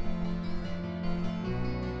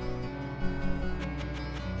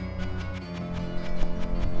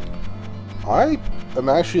 I am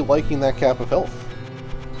actually liking that cap of health.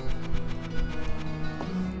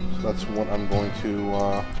 So that's what I'm going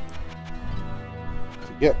to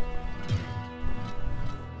get.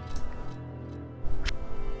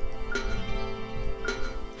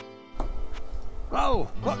 Oh,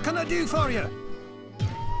 what can I do for you?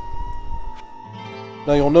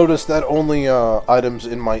 Now you'll notice that only items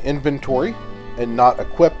in my inventory and not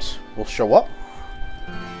equipped will show up.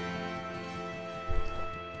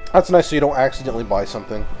 That's nice so you don't accidentally buy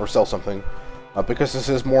something or sell something, because this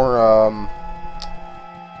is more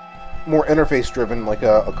more interface driven, like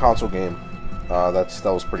a console game. That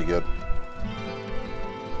was pretty good.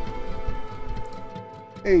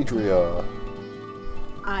 Adria.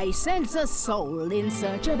 I sense a soul in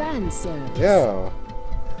search of answers. Yeah.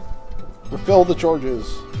 Refill the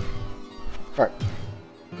charges. Alright.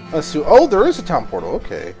 Let's see. Oh, there is a town portal.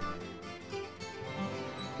 Okay.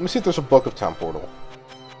 Let me see if there's a book of town portal.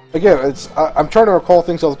 Again, I'm trying to recall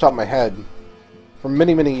things off the top of my head from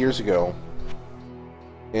many, many years ago.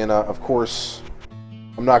 And, of course,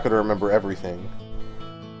 I'm not going to remember everything.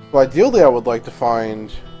 So ideally, I would like to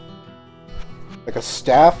find, like, a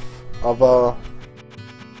staff of a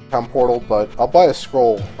town portal, but I'll buy a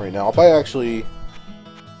scroll right now. I'll buy, actually,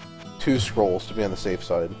 2 scrolls to be on the safe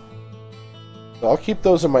side. So I'll keep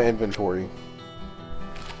those in my inventory.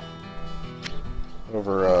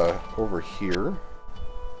 Over here.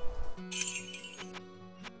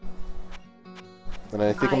 And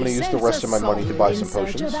I think I'm going to use the rest of my money to buy some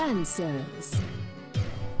potions.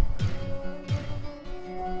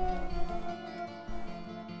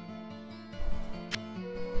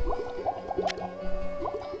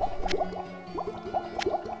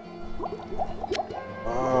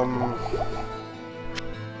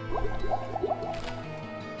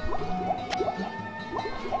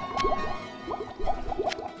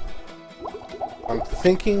 I'm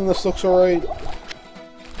thinking this looks alright.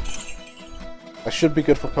 I should be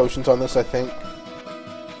good for potions on this, I think.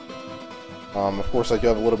 Of course, I do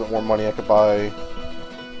have a little bit more money. I could buy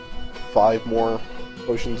 5 more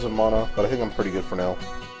potions of mana, but I think I'm pretty good for now.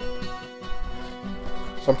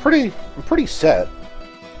 So I'm pretty set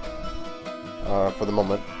for the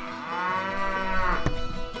moment.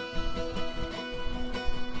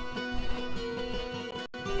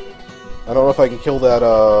 I don't know if I can kill that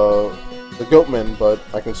the goatman, but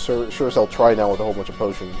I can sure as hell try now with a whole bunch of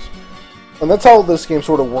potions. And that's how this game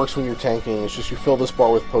sort of works when you're tanking. It's just you fill this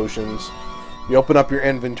bar with potions, you open up your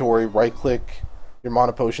inventory, right-click your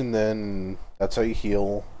mana potion, then that's how you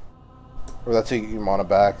heal. Or that's how you get your mana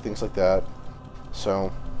back, things like that.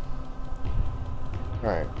 So,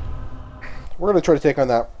 Alright. We're going to try to take on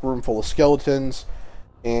that room full of skeletons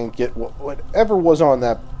and get whatever was on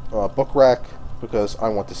that book rack, because I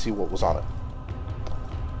want to see what was on it.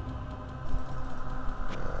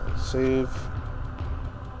 Save.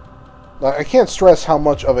 Now, I can't stress how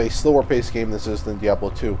much of a slower paced game this is than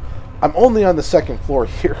Diablo 2. I'm only on the second floor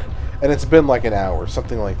here, and it's been like an hour,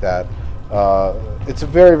 something like that. It's a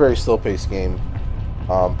very, very slow paced game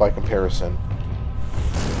by comparison.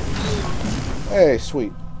 Hey,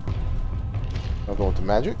 sweet. I'll go into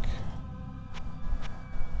magic.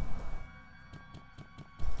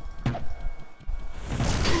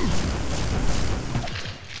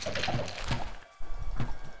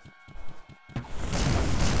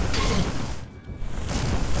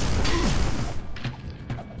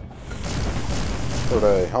 Did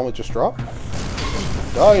a helmet just drop?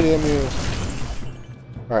 Die, damn you!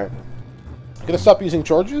 Alright. I'm gonna stop using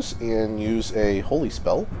charges and use a holy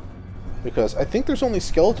spell, because I think there's only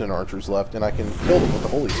skeleton archers left and I can kill them with the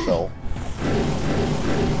holy spell.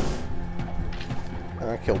 And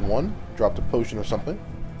I killed one, dropped a potion or something.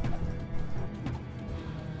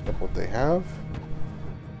 Look what they have.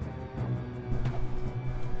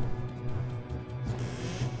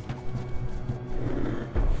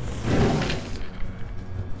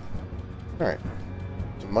 Alright.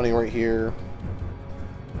 Some money right here.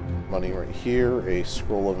 Money right here. A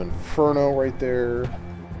scroll of Inferno right there.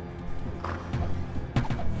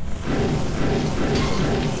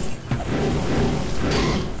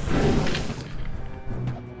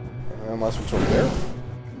 And last one's over there.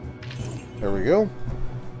 There we go.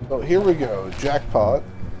 So here we go. Jackpot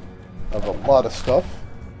of a lot of stuff.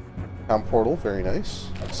 Town portal. Very nice.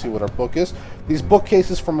 Let's see what our book is. These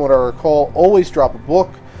bookcases, from what I recall, always drop a book.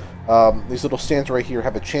 These little stands right here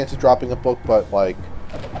have a chance of dropping a book, but like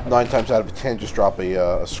 9 times out of 10 just drop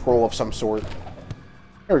a scroll of some sort.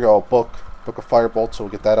 Here we go, a book of Firebolt, so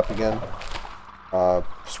we'll get that up again.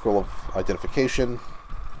 Scroll of Identification.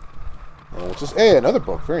 And we'll just, hey, another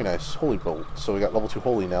book, very nice. Holy Bolt, so we got level 2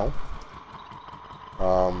 Holy now.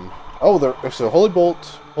 Oh, there's a Holy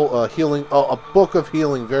Bolt, Healing, oh, a Book of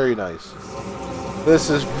Healing, very nice. This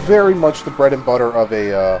is very much the bread and butter of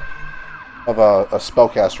a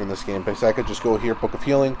spellcaster in this game, because I could just go here, Book of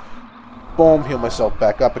Healing, boom, heal myself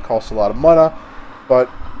back up. It costs a lot of mana, but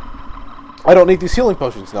I don't need these healing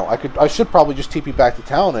potions now. I should probably just TP back to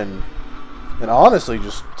town and honestly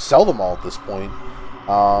just sell them all at this point.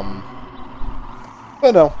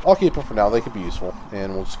 But no, I'll keep them for now. They could be useful,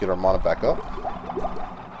 and we'll just get our mana back up.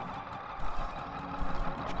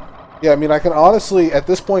 Yeah, I mean, I can honestly, at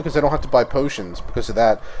this point, because I don't have to buy potions because of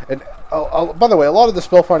that. And by the way, a lot of the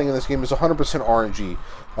spell finding in this game is 100% RNG.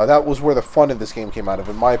 That was where the fun of this game came out of,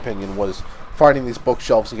 in my opinion, was finding these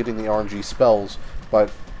bookshelves and getting the RNG spells.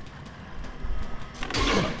 But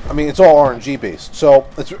I mean, it's all RNG based. So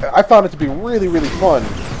I found it to be really, really fun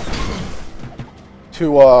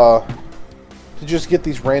to just get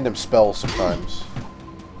these random spells sometimes.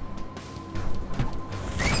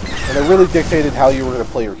 And it really dictated how you were going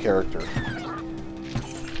to play your character.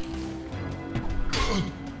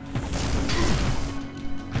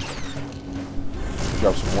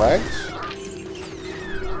 Drop some wags.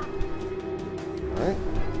 Alright.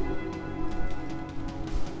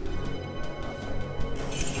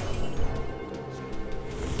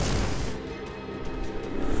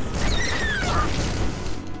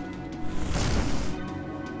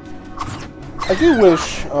 I do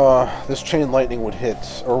wish this chain lightning would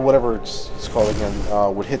hit, or whatever it's called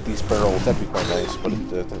again, would hit these barrels. That'd be quite nice, but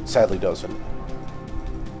it sadly doesn't.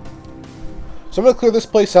 So I'm going to clear this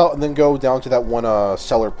place out and then go down to that one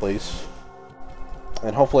cellar place.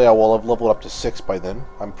 And hopefully I will have leveled up to 6 by then.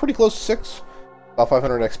 I'm pretty close to 6. About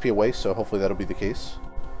 500 XP away, so hopefully that'll be the case.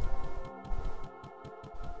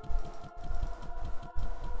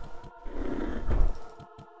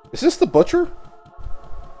 Is this the butcher?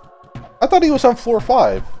 I thought he was on floor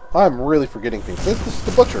 5. I'm really forgetting things. This is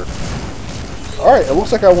the butcher. Alright, it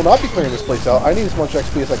looks like I will not be clearing this place out. I need as much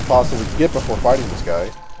XP as I can possibly get before fighting this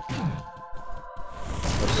guy.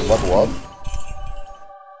 Let's level up.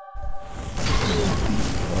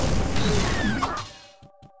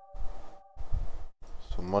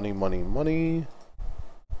 So money, money, money.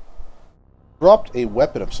 Dropped a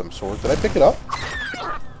weapon of some sort. Did I pick it up?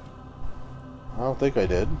 I don't think I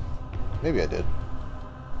did. Maybe I did.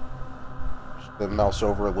 Just then mouse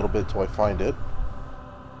over a little bit until I find it.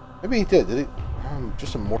 Maybe he did. Did he?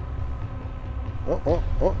 Just some more.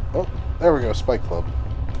 Oh. There we go. Spike Club.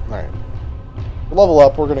 Alright. Level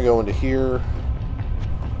up. We're going to go into here.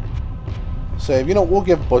 Save. You know, we'll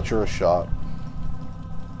give Butcher a shot.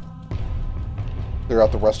 Clear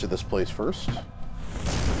out the rest of this place first.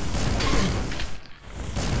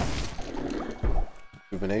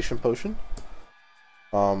 Divination Potion.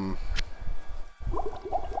 I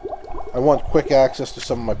want quick access to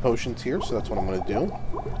some of my potions here, so that's what I'm going to do.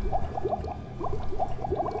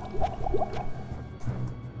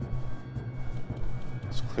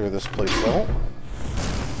 Let's clear this place out.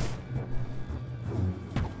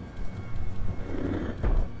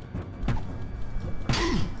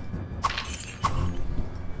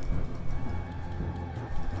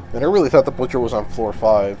 And I really thought the Butcher was on floor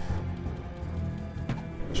 5.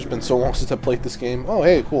 It's just been so long since I played this game. Oh,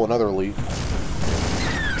 hey, cool, another elite.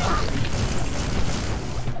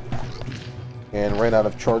 And ran out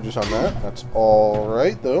of charges on that. That's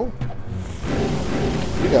alright, though.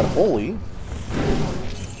 We got Holy.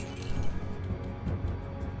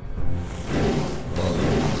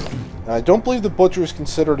 I don't believe the Butcher is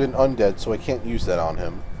considered an undead, so I can't use that on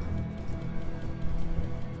him.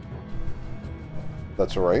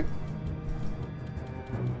 That's alright.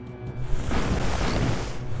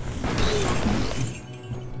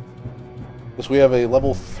 Guess we have a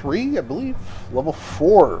level 3, I believe. Level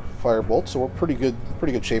 4 Firebolt, so we're pretty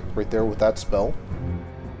good shape right there with that spell.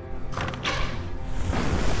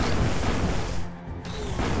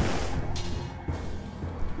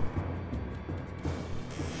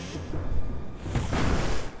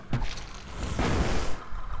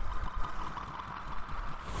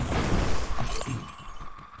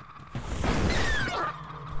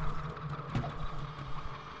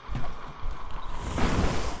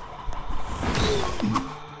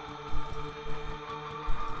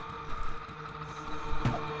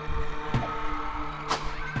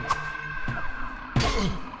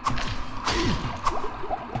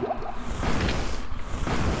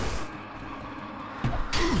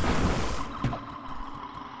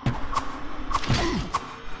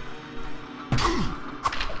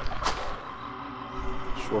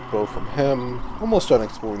 Short bow from him. Almost done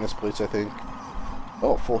exploring this place, I think.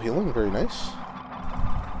 Oh, full healing. Very nice.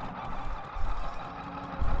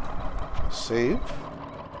 Save.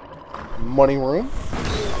 Money room.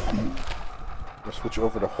 I'm gonna switch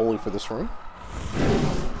over to Holy for this room.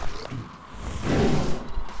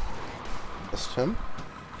 Missed him.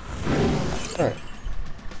 Alright.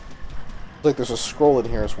 Looks like there's a scroll in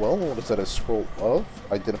here as well. What is that? A scroll of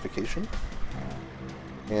identification.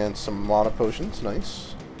 And some mana potions.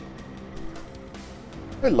 Nice.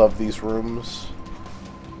 I love these rooms.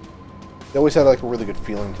 They always have like a really good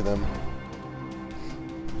feeling to them.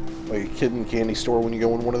 Like a kid in a candy store when you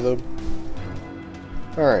go in one of them.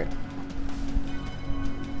 Alright.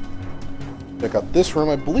 Check out this room.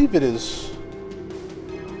 I believe it is...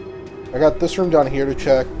 I got this room down here to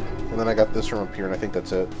check, and then I got this room up here, and I think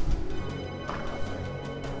that's it.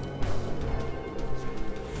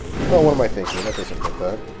 Oh, what am I thinking? That doesn't look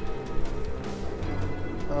bad.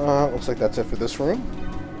 Looks like that's it for this room.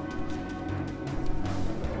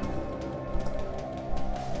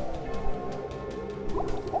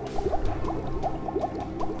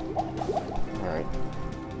 Alright.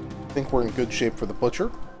 I think we're in good shape for the Butcher.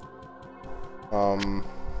 I'm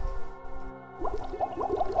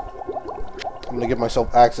going to give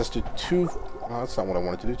myself access to two... Oh, that's not what I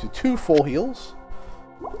wanted to do. To 2 full heals.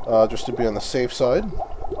 Just to be on the safe side.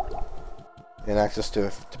 And access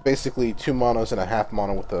to basically 2 manas and a half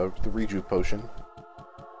mana with the Reju potion.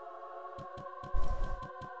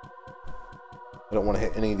 I don't want to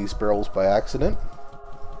hit any of these barrels by accident.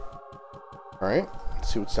 Alright,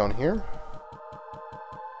 let's see what's down here.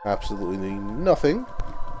 Absolutely nothing.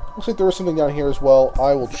 Looks like there is something down here as well.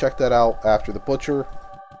 I will check that out after the Butcher.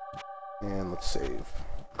 And let's save.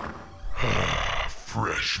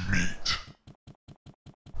 Fresh meat.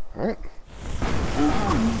 Alright.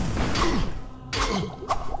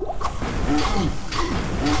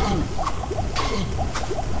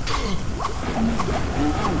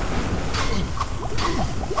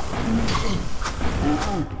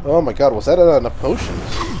 Oh my god, was that enough potions?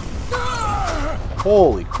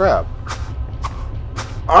 Holy crap.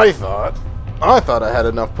 I thought I had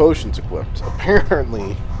enough potions equipped.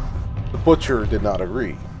 Apparently, the Butcher did not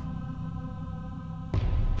agree.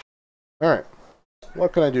 Alright.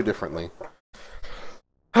 What can I do differently?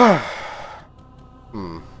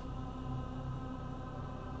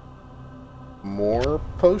 More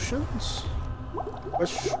potions?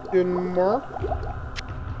 Question mark?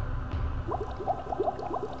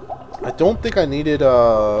 I don't think I needed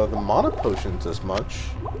the mana potions as much.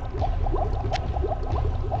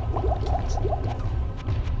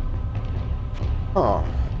 Huh.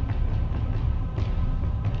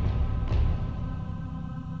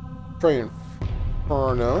 Try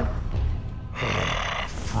Inferno.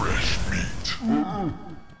 Fresh meat.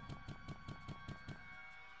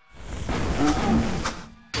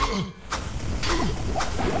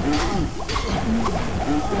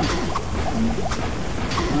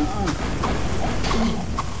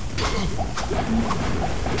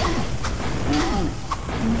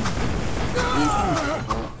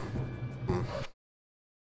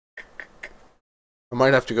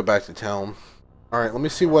 might have to go back to town. Alright, let me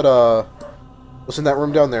see what, what's in that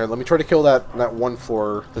room down there. Let me try to kill that one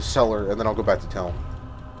floor, the cellar, and then I'll go back to town.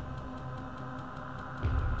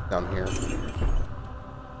 Down here.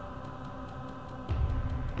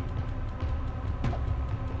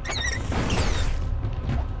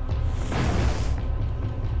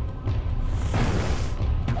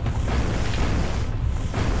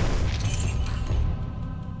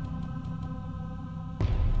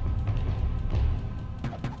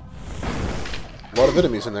 A lot of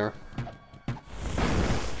enemies in there.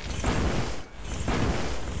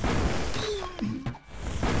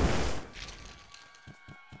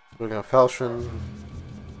 We got Falchion.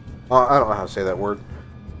 I don't know how to say that word.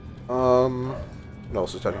 What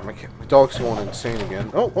else is down here? My dog's going insane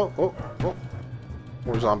again. Oh.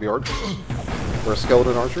 More zombie archers. Or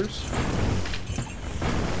skeleton archers.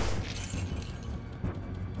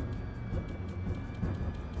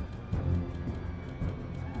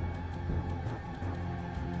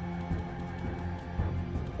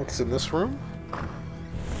 What's in this room?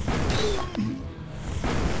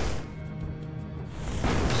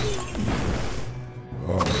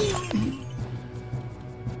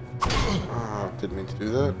 Didn't mean to do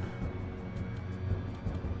that.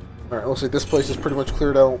 Alright, looks like this place is pretty much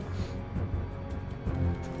cleared out.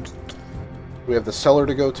 We have the cellar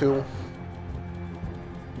to go to.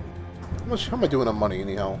 How am I doing on money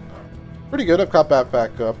anyhow? Pretty good. I've got that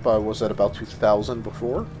back up. I was at about 2,000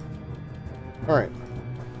 before. Alright.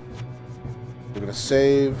 We're gonna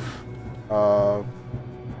save. Boom.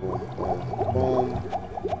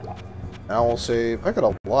 Now we'll save. I got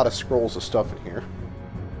a lot of scrolls of stuff in here.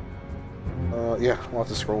 Yeah, lots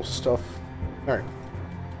of scrolls of stuff. Alright.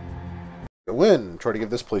 Go in. Try to give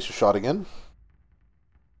this place a shot again.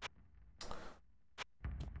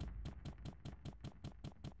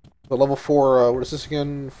 The level 4, what is this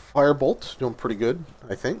again? Firebolt. Doing pretty good,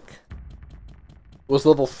 I think. It was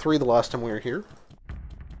level 3 the last time we were here.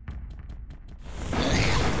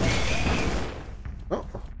 Oh.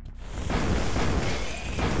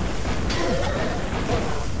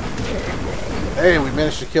 Hey, we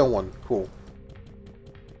managed to kill one. Cool.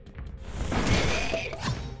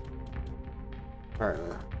 Alright,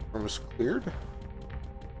 room is cleared.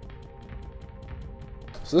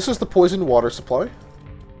 So this is the poisoned water supply.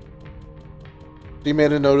 You may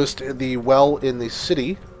have noticed the well in the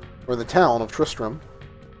city, or in the town of Tristram,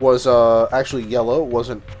 was actually yellow, it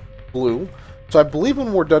wasn't blue. So I believe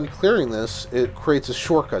when we're done clearing this, it creates a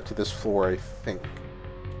shortcut to this floor, I think.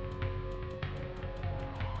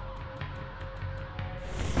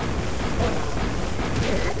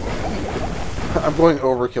 I'm going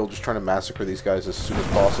overkill, just trying to massacre these guys as soon as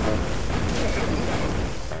possible.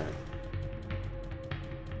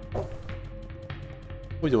 Right.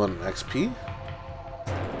 We doing XP?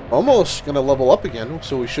 Almost gonna level up again,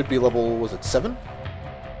 so we should be level, was it 7?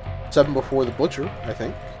 7 before the butcher, I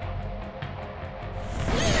think.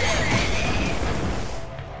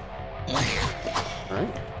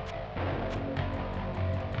 Alright.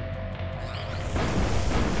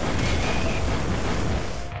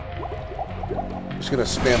 Just gonna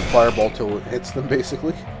spam fireball till it hits them,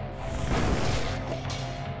 basically.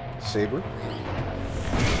 Saber.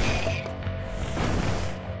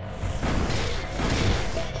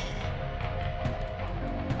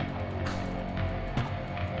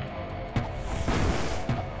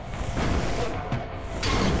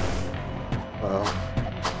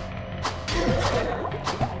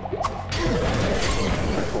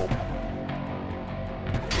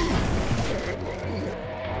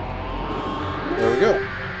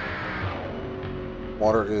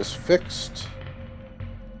 Is fixed.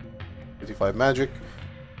 55 magic.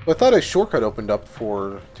 So I thought a shortcut opened up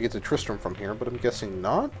to get to Tristram from here, but I'm guessing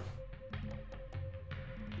not.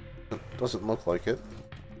 It doesn't look like it.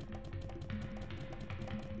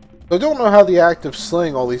 So I don't know how the act of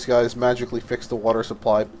slaying all these guys magically fixed the water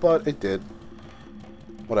supply, but it did.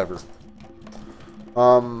 Whatever.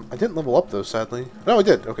 I didn't level up though, sadly. No, I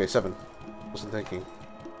did. Okay, 7. Wasn't thinking.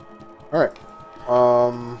 Alright.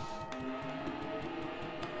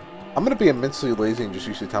 I'm going to be immensely lazy and just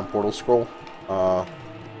use the town portal scroll. Because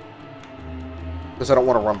I don't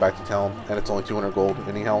want to run back to town, and it's only 200 gold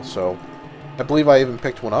anyhow, so... I believe I even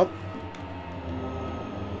picked one up.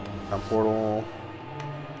 Town portal...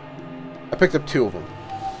 I picked up 2 of them.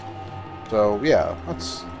 So, yeah,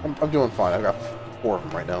 that's... I'm doing fine. I've got 4 of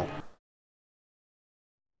them right now.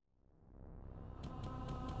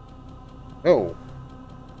 Oh.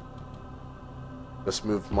 Just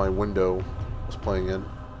moved my window I was playing in.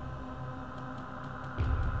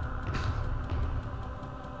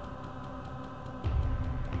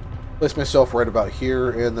 Place myself right about here,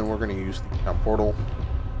 and then we're going to use the town portal.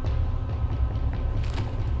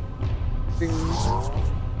 Ding.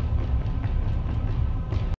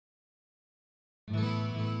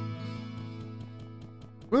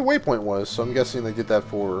 Where the waypoint was, so I'm guessing they did that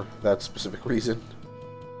for that specific reason.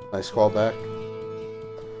 Nice callback.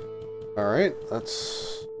 Alright, let's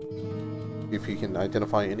see if he can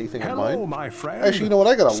identify anything in mind. My friend. Actually, you know what?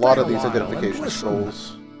 I got a lot of these Stay a while identification and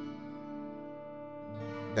scrolls.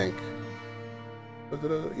 I think.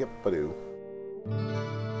 Yep, I do.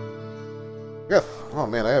 Yeah. Oh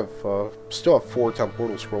man, I have still have 4 town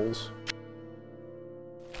portal scrolls.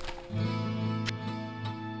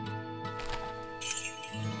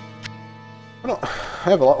 I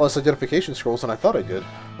have a lot less identification scrolls than I thought I did.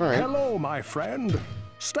 All right. Hello, my friend.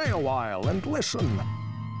 Stay a while and listen.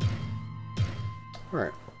 All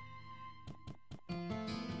right.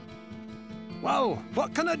 Well,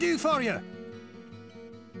 what can I do for you?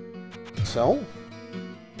 Sell.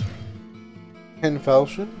 10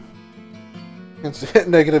 falchion. It's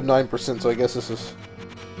negative 9%, so I guess this is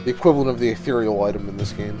the equivalent of the ethereal item in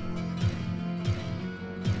this game.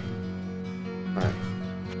 Alright.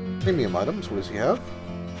 Premium items, what does he have?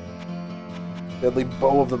 Deadly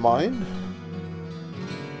Bow of the Mind.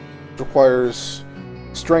 Requires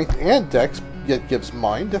strength and dex, yet gives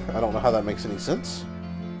mind. I don't know how that makes any sense.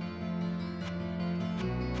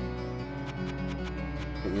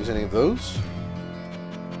 Can't use any of those.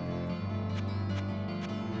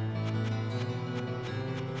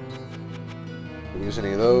 Can't use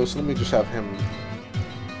any of those. Let me just have him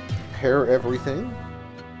pair everything.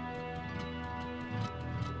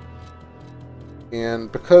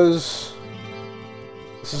 And because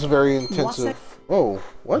this is a very intensive... Oh,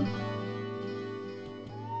 what?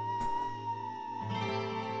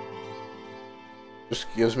 Just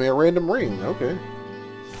gives me a random ring. Okay.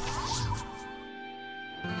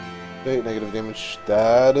 8 negative damage.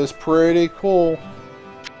 That is pretty cool.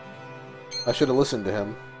 I should have listened to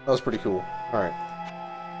him. That was pretty cool. Alright.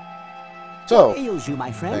 So, What ails you,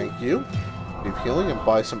 my friend? thank you. Leave healing and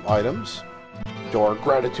buy some items. Show our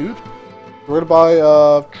gratitude. We're gonna buy,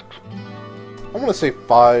 I want to say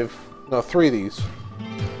 5, no, 3 of these.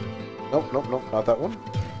 Nope, not that one.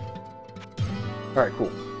 Alright,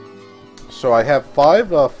 cool. So I have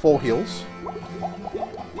 5 full heals,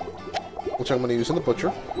 which I'm going to use in the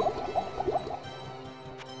Butcher.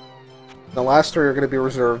 The last 3 are going to be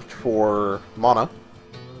reserved for mana.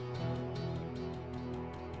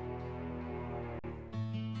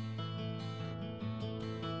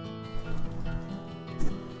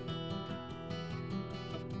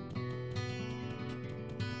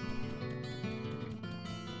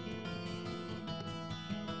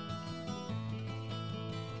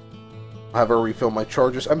 I have her refill my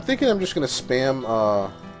charges. I'm thinking I'm just going to spam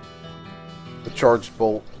the charged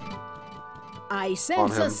bolt. I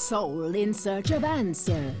sense a soul in search of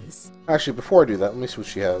answers. Actually, before I do that, let me see what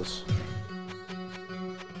she has.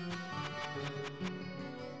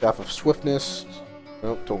 Staff of Swiftness.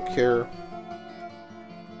 Nope, don't care.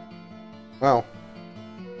 Wow.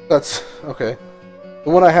 That's... okay. The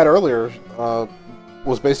one I had earlier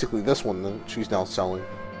was basically this one that she's now selling.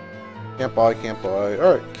 Can't buy, can't buy.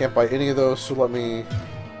 Alright, can't buy any of those, so let me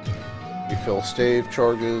refill stave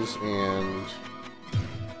charges and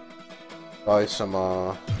buy some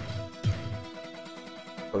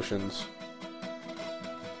potions.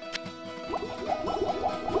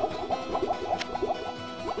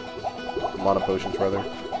 Mana potions, rather.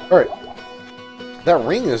 Alright. That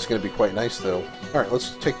ring is going to be quite nice, though. Alright,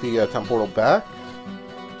 let's take the town portal back.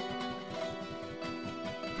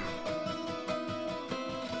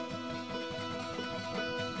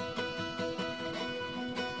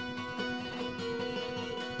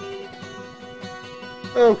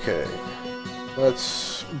 Okay,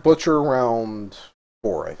 let's butcher round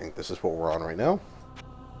 4. I think this is what we're on right now.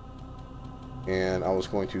 And I was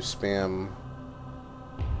going to spam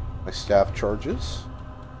my staff charges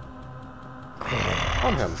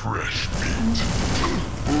on him. Fresh meat.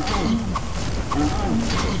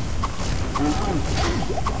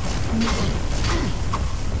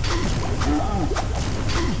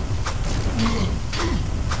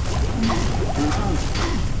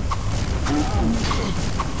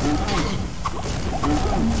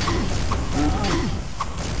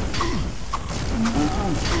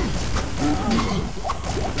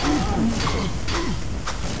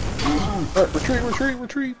 Alright, retreat, retreat,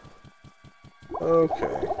 retreat!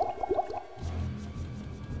 Okay.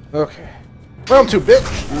 Okay. Round 2, bitch!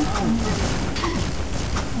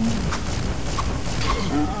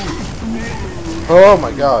 Oh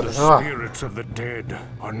my god. The spirits of the dead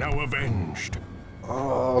are now avenged.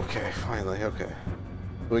 Oh, okay, finally, okay.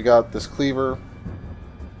 We got this cleaver,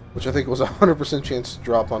 which I think was a 100% chance to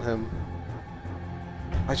drop on him.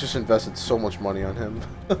 I just invested so much money on him.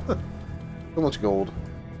 So much gold.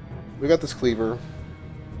 We got this cleaver.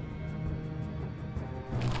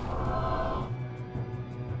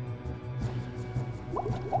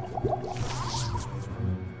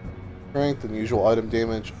 Strength, unusual item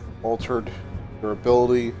damage, altered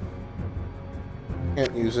durability.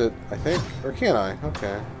 Can't use it, I think. Or can I?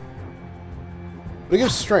 Okay. But it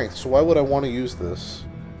gives strength, so why would I want to use this?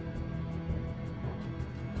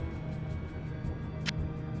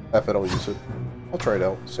 F it, I'll use it. I'll try it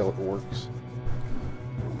out, see how it works.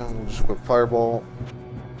 And we'll just equip Fireball.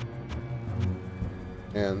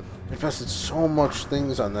 And I invested so much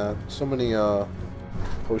things on that. So many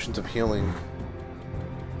potions of healing.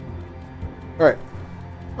 Alright.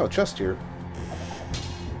 Oh, chest here.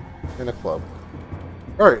 And a club.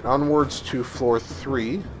 Alright, onwards to floor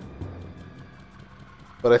 3.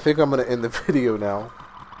 But I think I'm going to end the video now.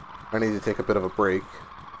 I need to take a bit of a break.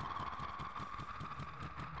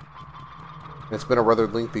 It's been a rather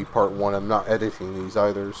lengthy part 1. I'm not editing these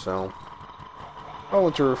either, so I'll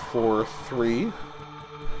enter floor 3.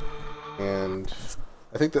 And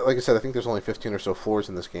I think that, like I said, I think there's only 15 or so floors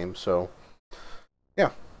in this game, so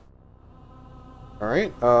yeah.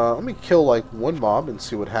 Alright, let me kill like one mob and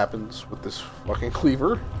see what happens with this fucking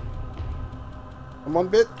cleaver. Come on,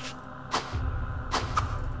 bitch.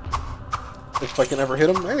 If I can ever hit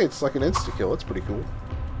him. Hey, it's like an insta-kill. That's pretty cool.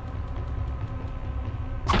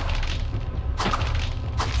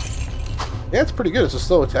 Yeah, it's pretty good. It's a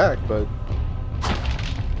slow attack, but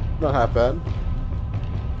not half bad.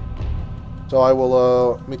 So I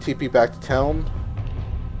will, let me TP back to town.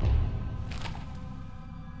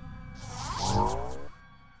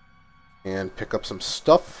 And pick up some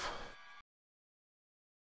stuff.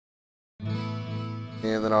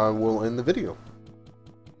 And then I will end the video.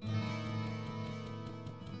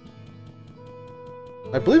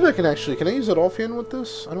 I believe I can actually, can I use it offhand with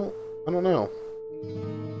this? I don't know.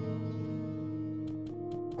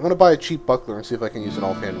 I'm gonna buy a cheap buckler and see if I can use an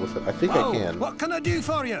offhand with it. I think I can. What can I do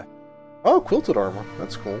for you? Oh, quilted armor.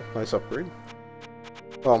 That's cool. Nice upgrade.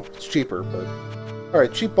 Well, it's cheaper, but...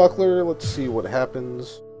 Alright, cheap buckler. Let's see what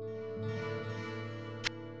happens.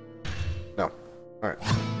 No. Alright.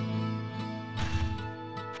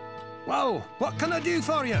 Well, what can I do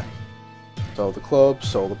for you? Sell the club,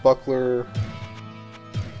 sell the buckler.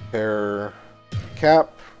 Repair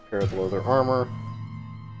cap. Repair the leather armor.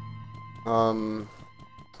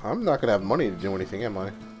 I'm not gonna have money to do anything, am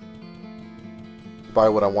I? Buy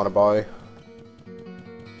what I want to buy.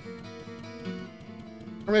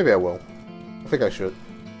 Or maybe I will. I think I should.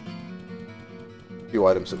 A few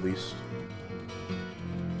items at least.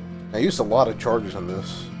 I used a lot of charges on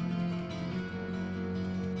this.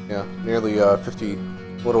 Yeah, nearly 50, a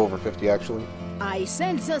little over 50 actually. I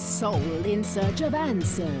sense a soul in search of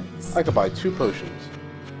answers. I could buy 2 potions.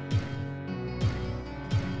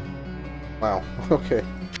 Wow, okay.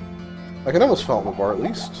 I can almost fill up my bar at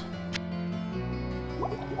least.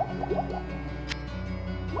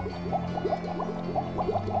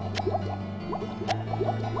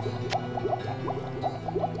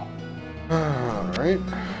 Alright.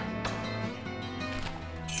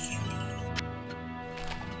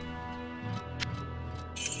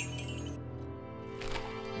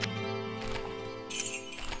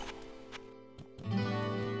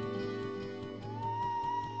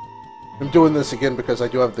 I'm doing this again because I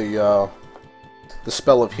do have the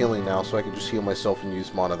spell of healing now, so I can just heal myself and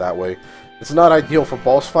use mana that way. It's not ideal for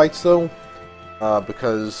boss fights though,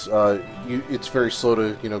 because it's very slow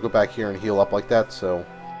to go back here and heal up like that. So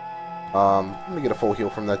let me get a full heal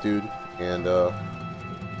from that dude, and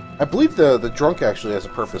I believe the drunk actually has a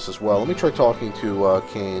purpose as well. Let me try talking to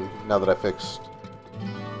Kane now that I fixed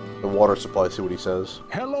the water supply. See what he says.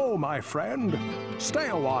 Hello, my friend. Stay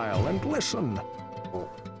a while and listen. Oh.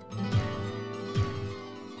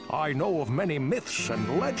 I know of many myths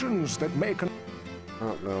and legends that make an...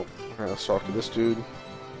 Oh, no. Alright, let's talk to this dude.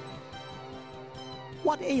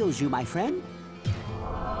 What ails you, my friend?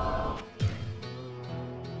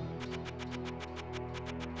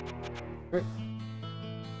 Okay.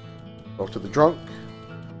 Talk to the drunk.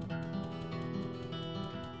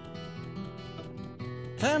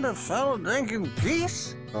 Can't a fellow drink in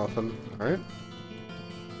peace? Nothing. Alright.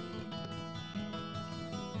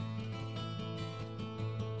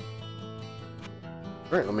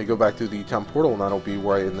 Alright, let me go back to the town portal and that'll be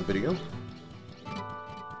where I end the video.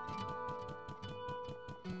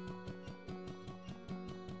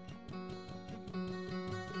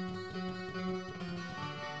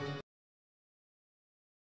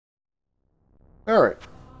 Alright.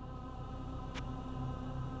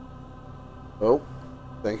 Oh,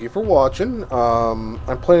 thank you for watching.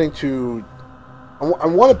 I'm planning to... I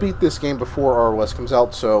want to beat this game before ROS comes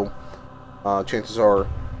out, so chances are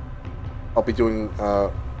I'll be doing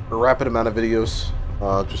a rapid amount of videos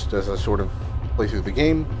just as I sort of play through the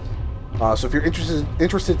game. So if you're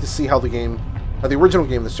interested to see how the original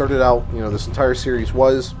game that started out, this entire series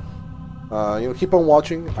was, keep on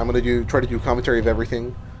watching. I'm gonna try to do commentary of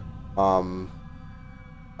everything.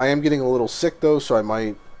 I am getting a little sick though, so I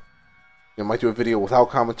might do a video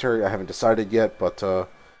without commentary. I haven't decided yet, but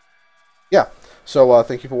yeah. So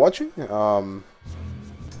thank you for watching.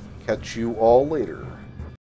 Catch you all later.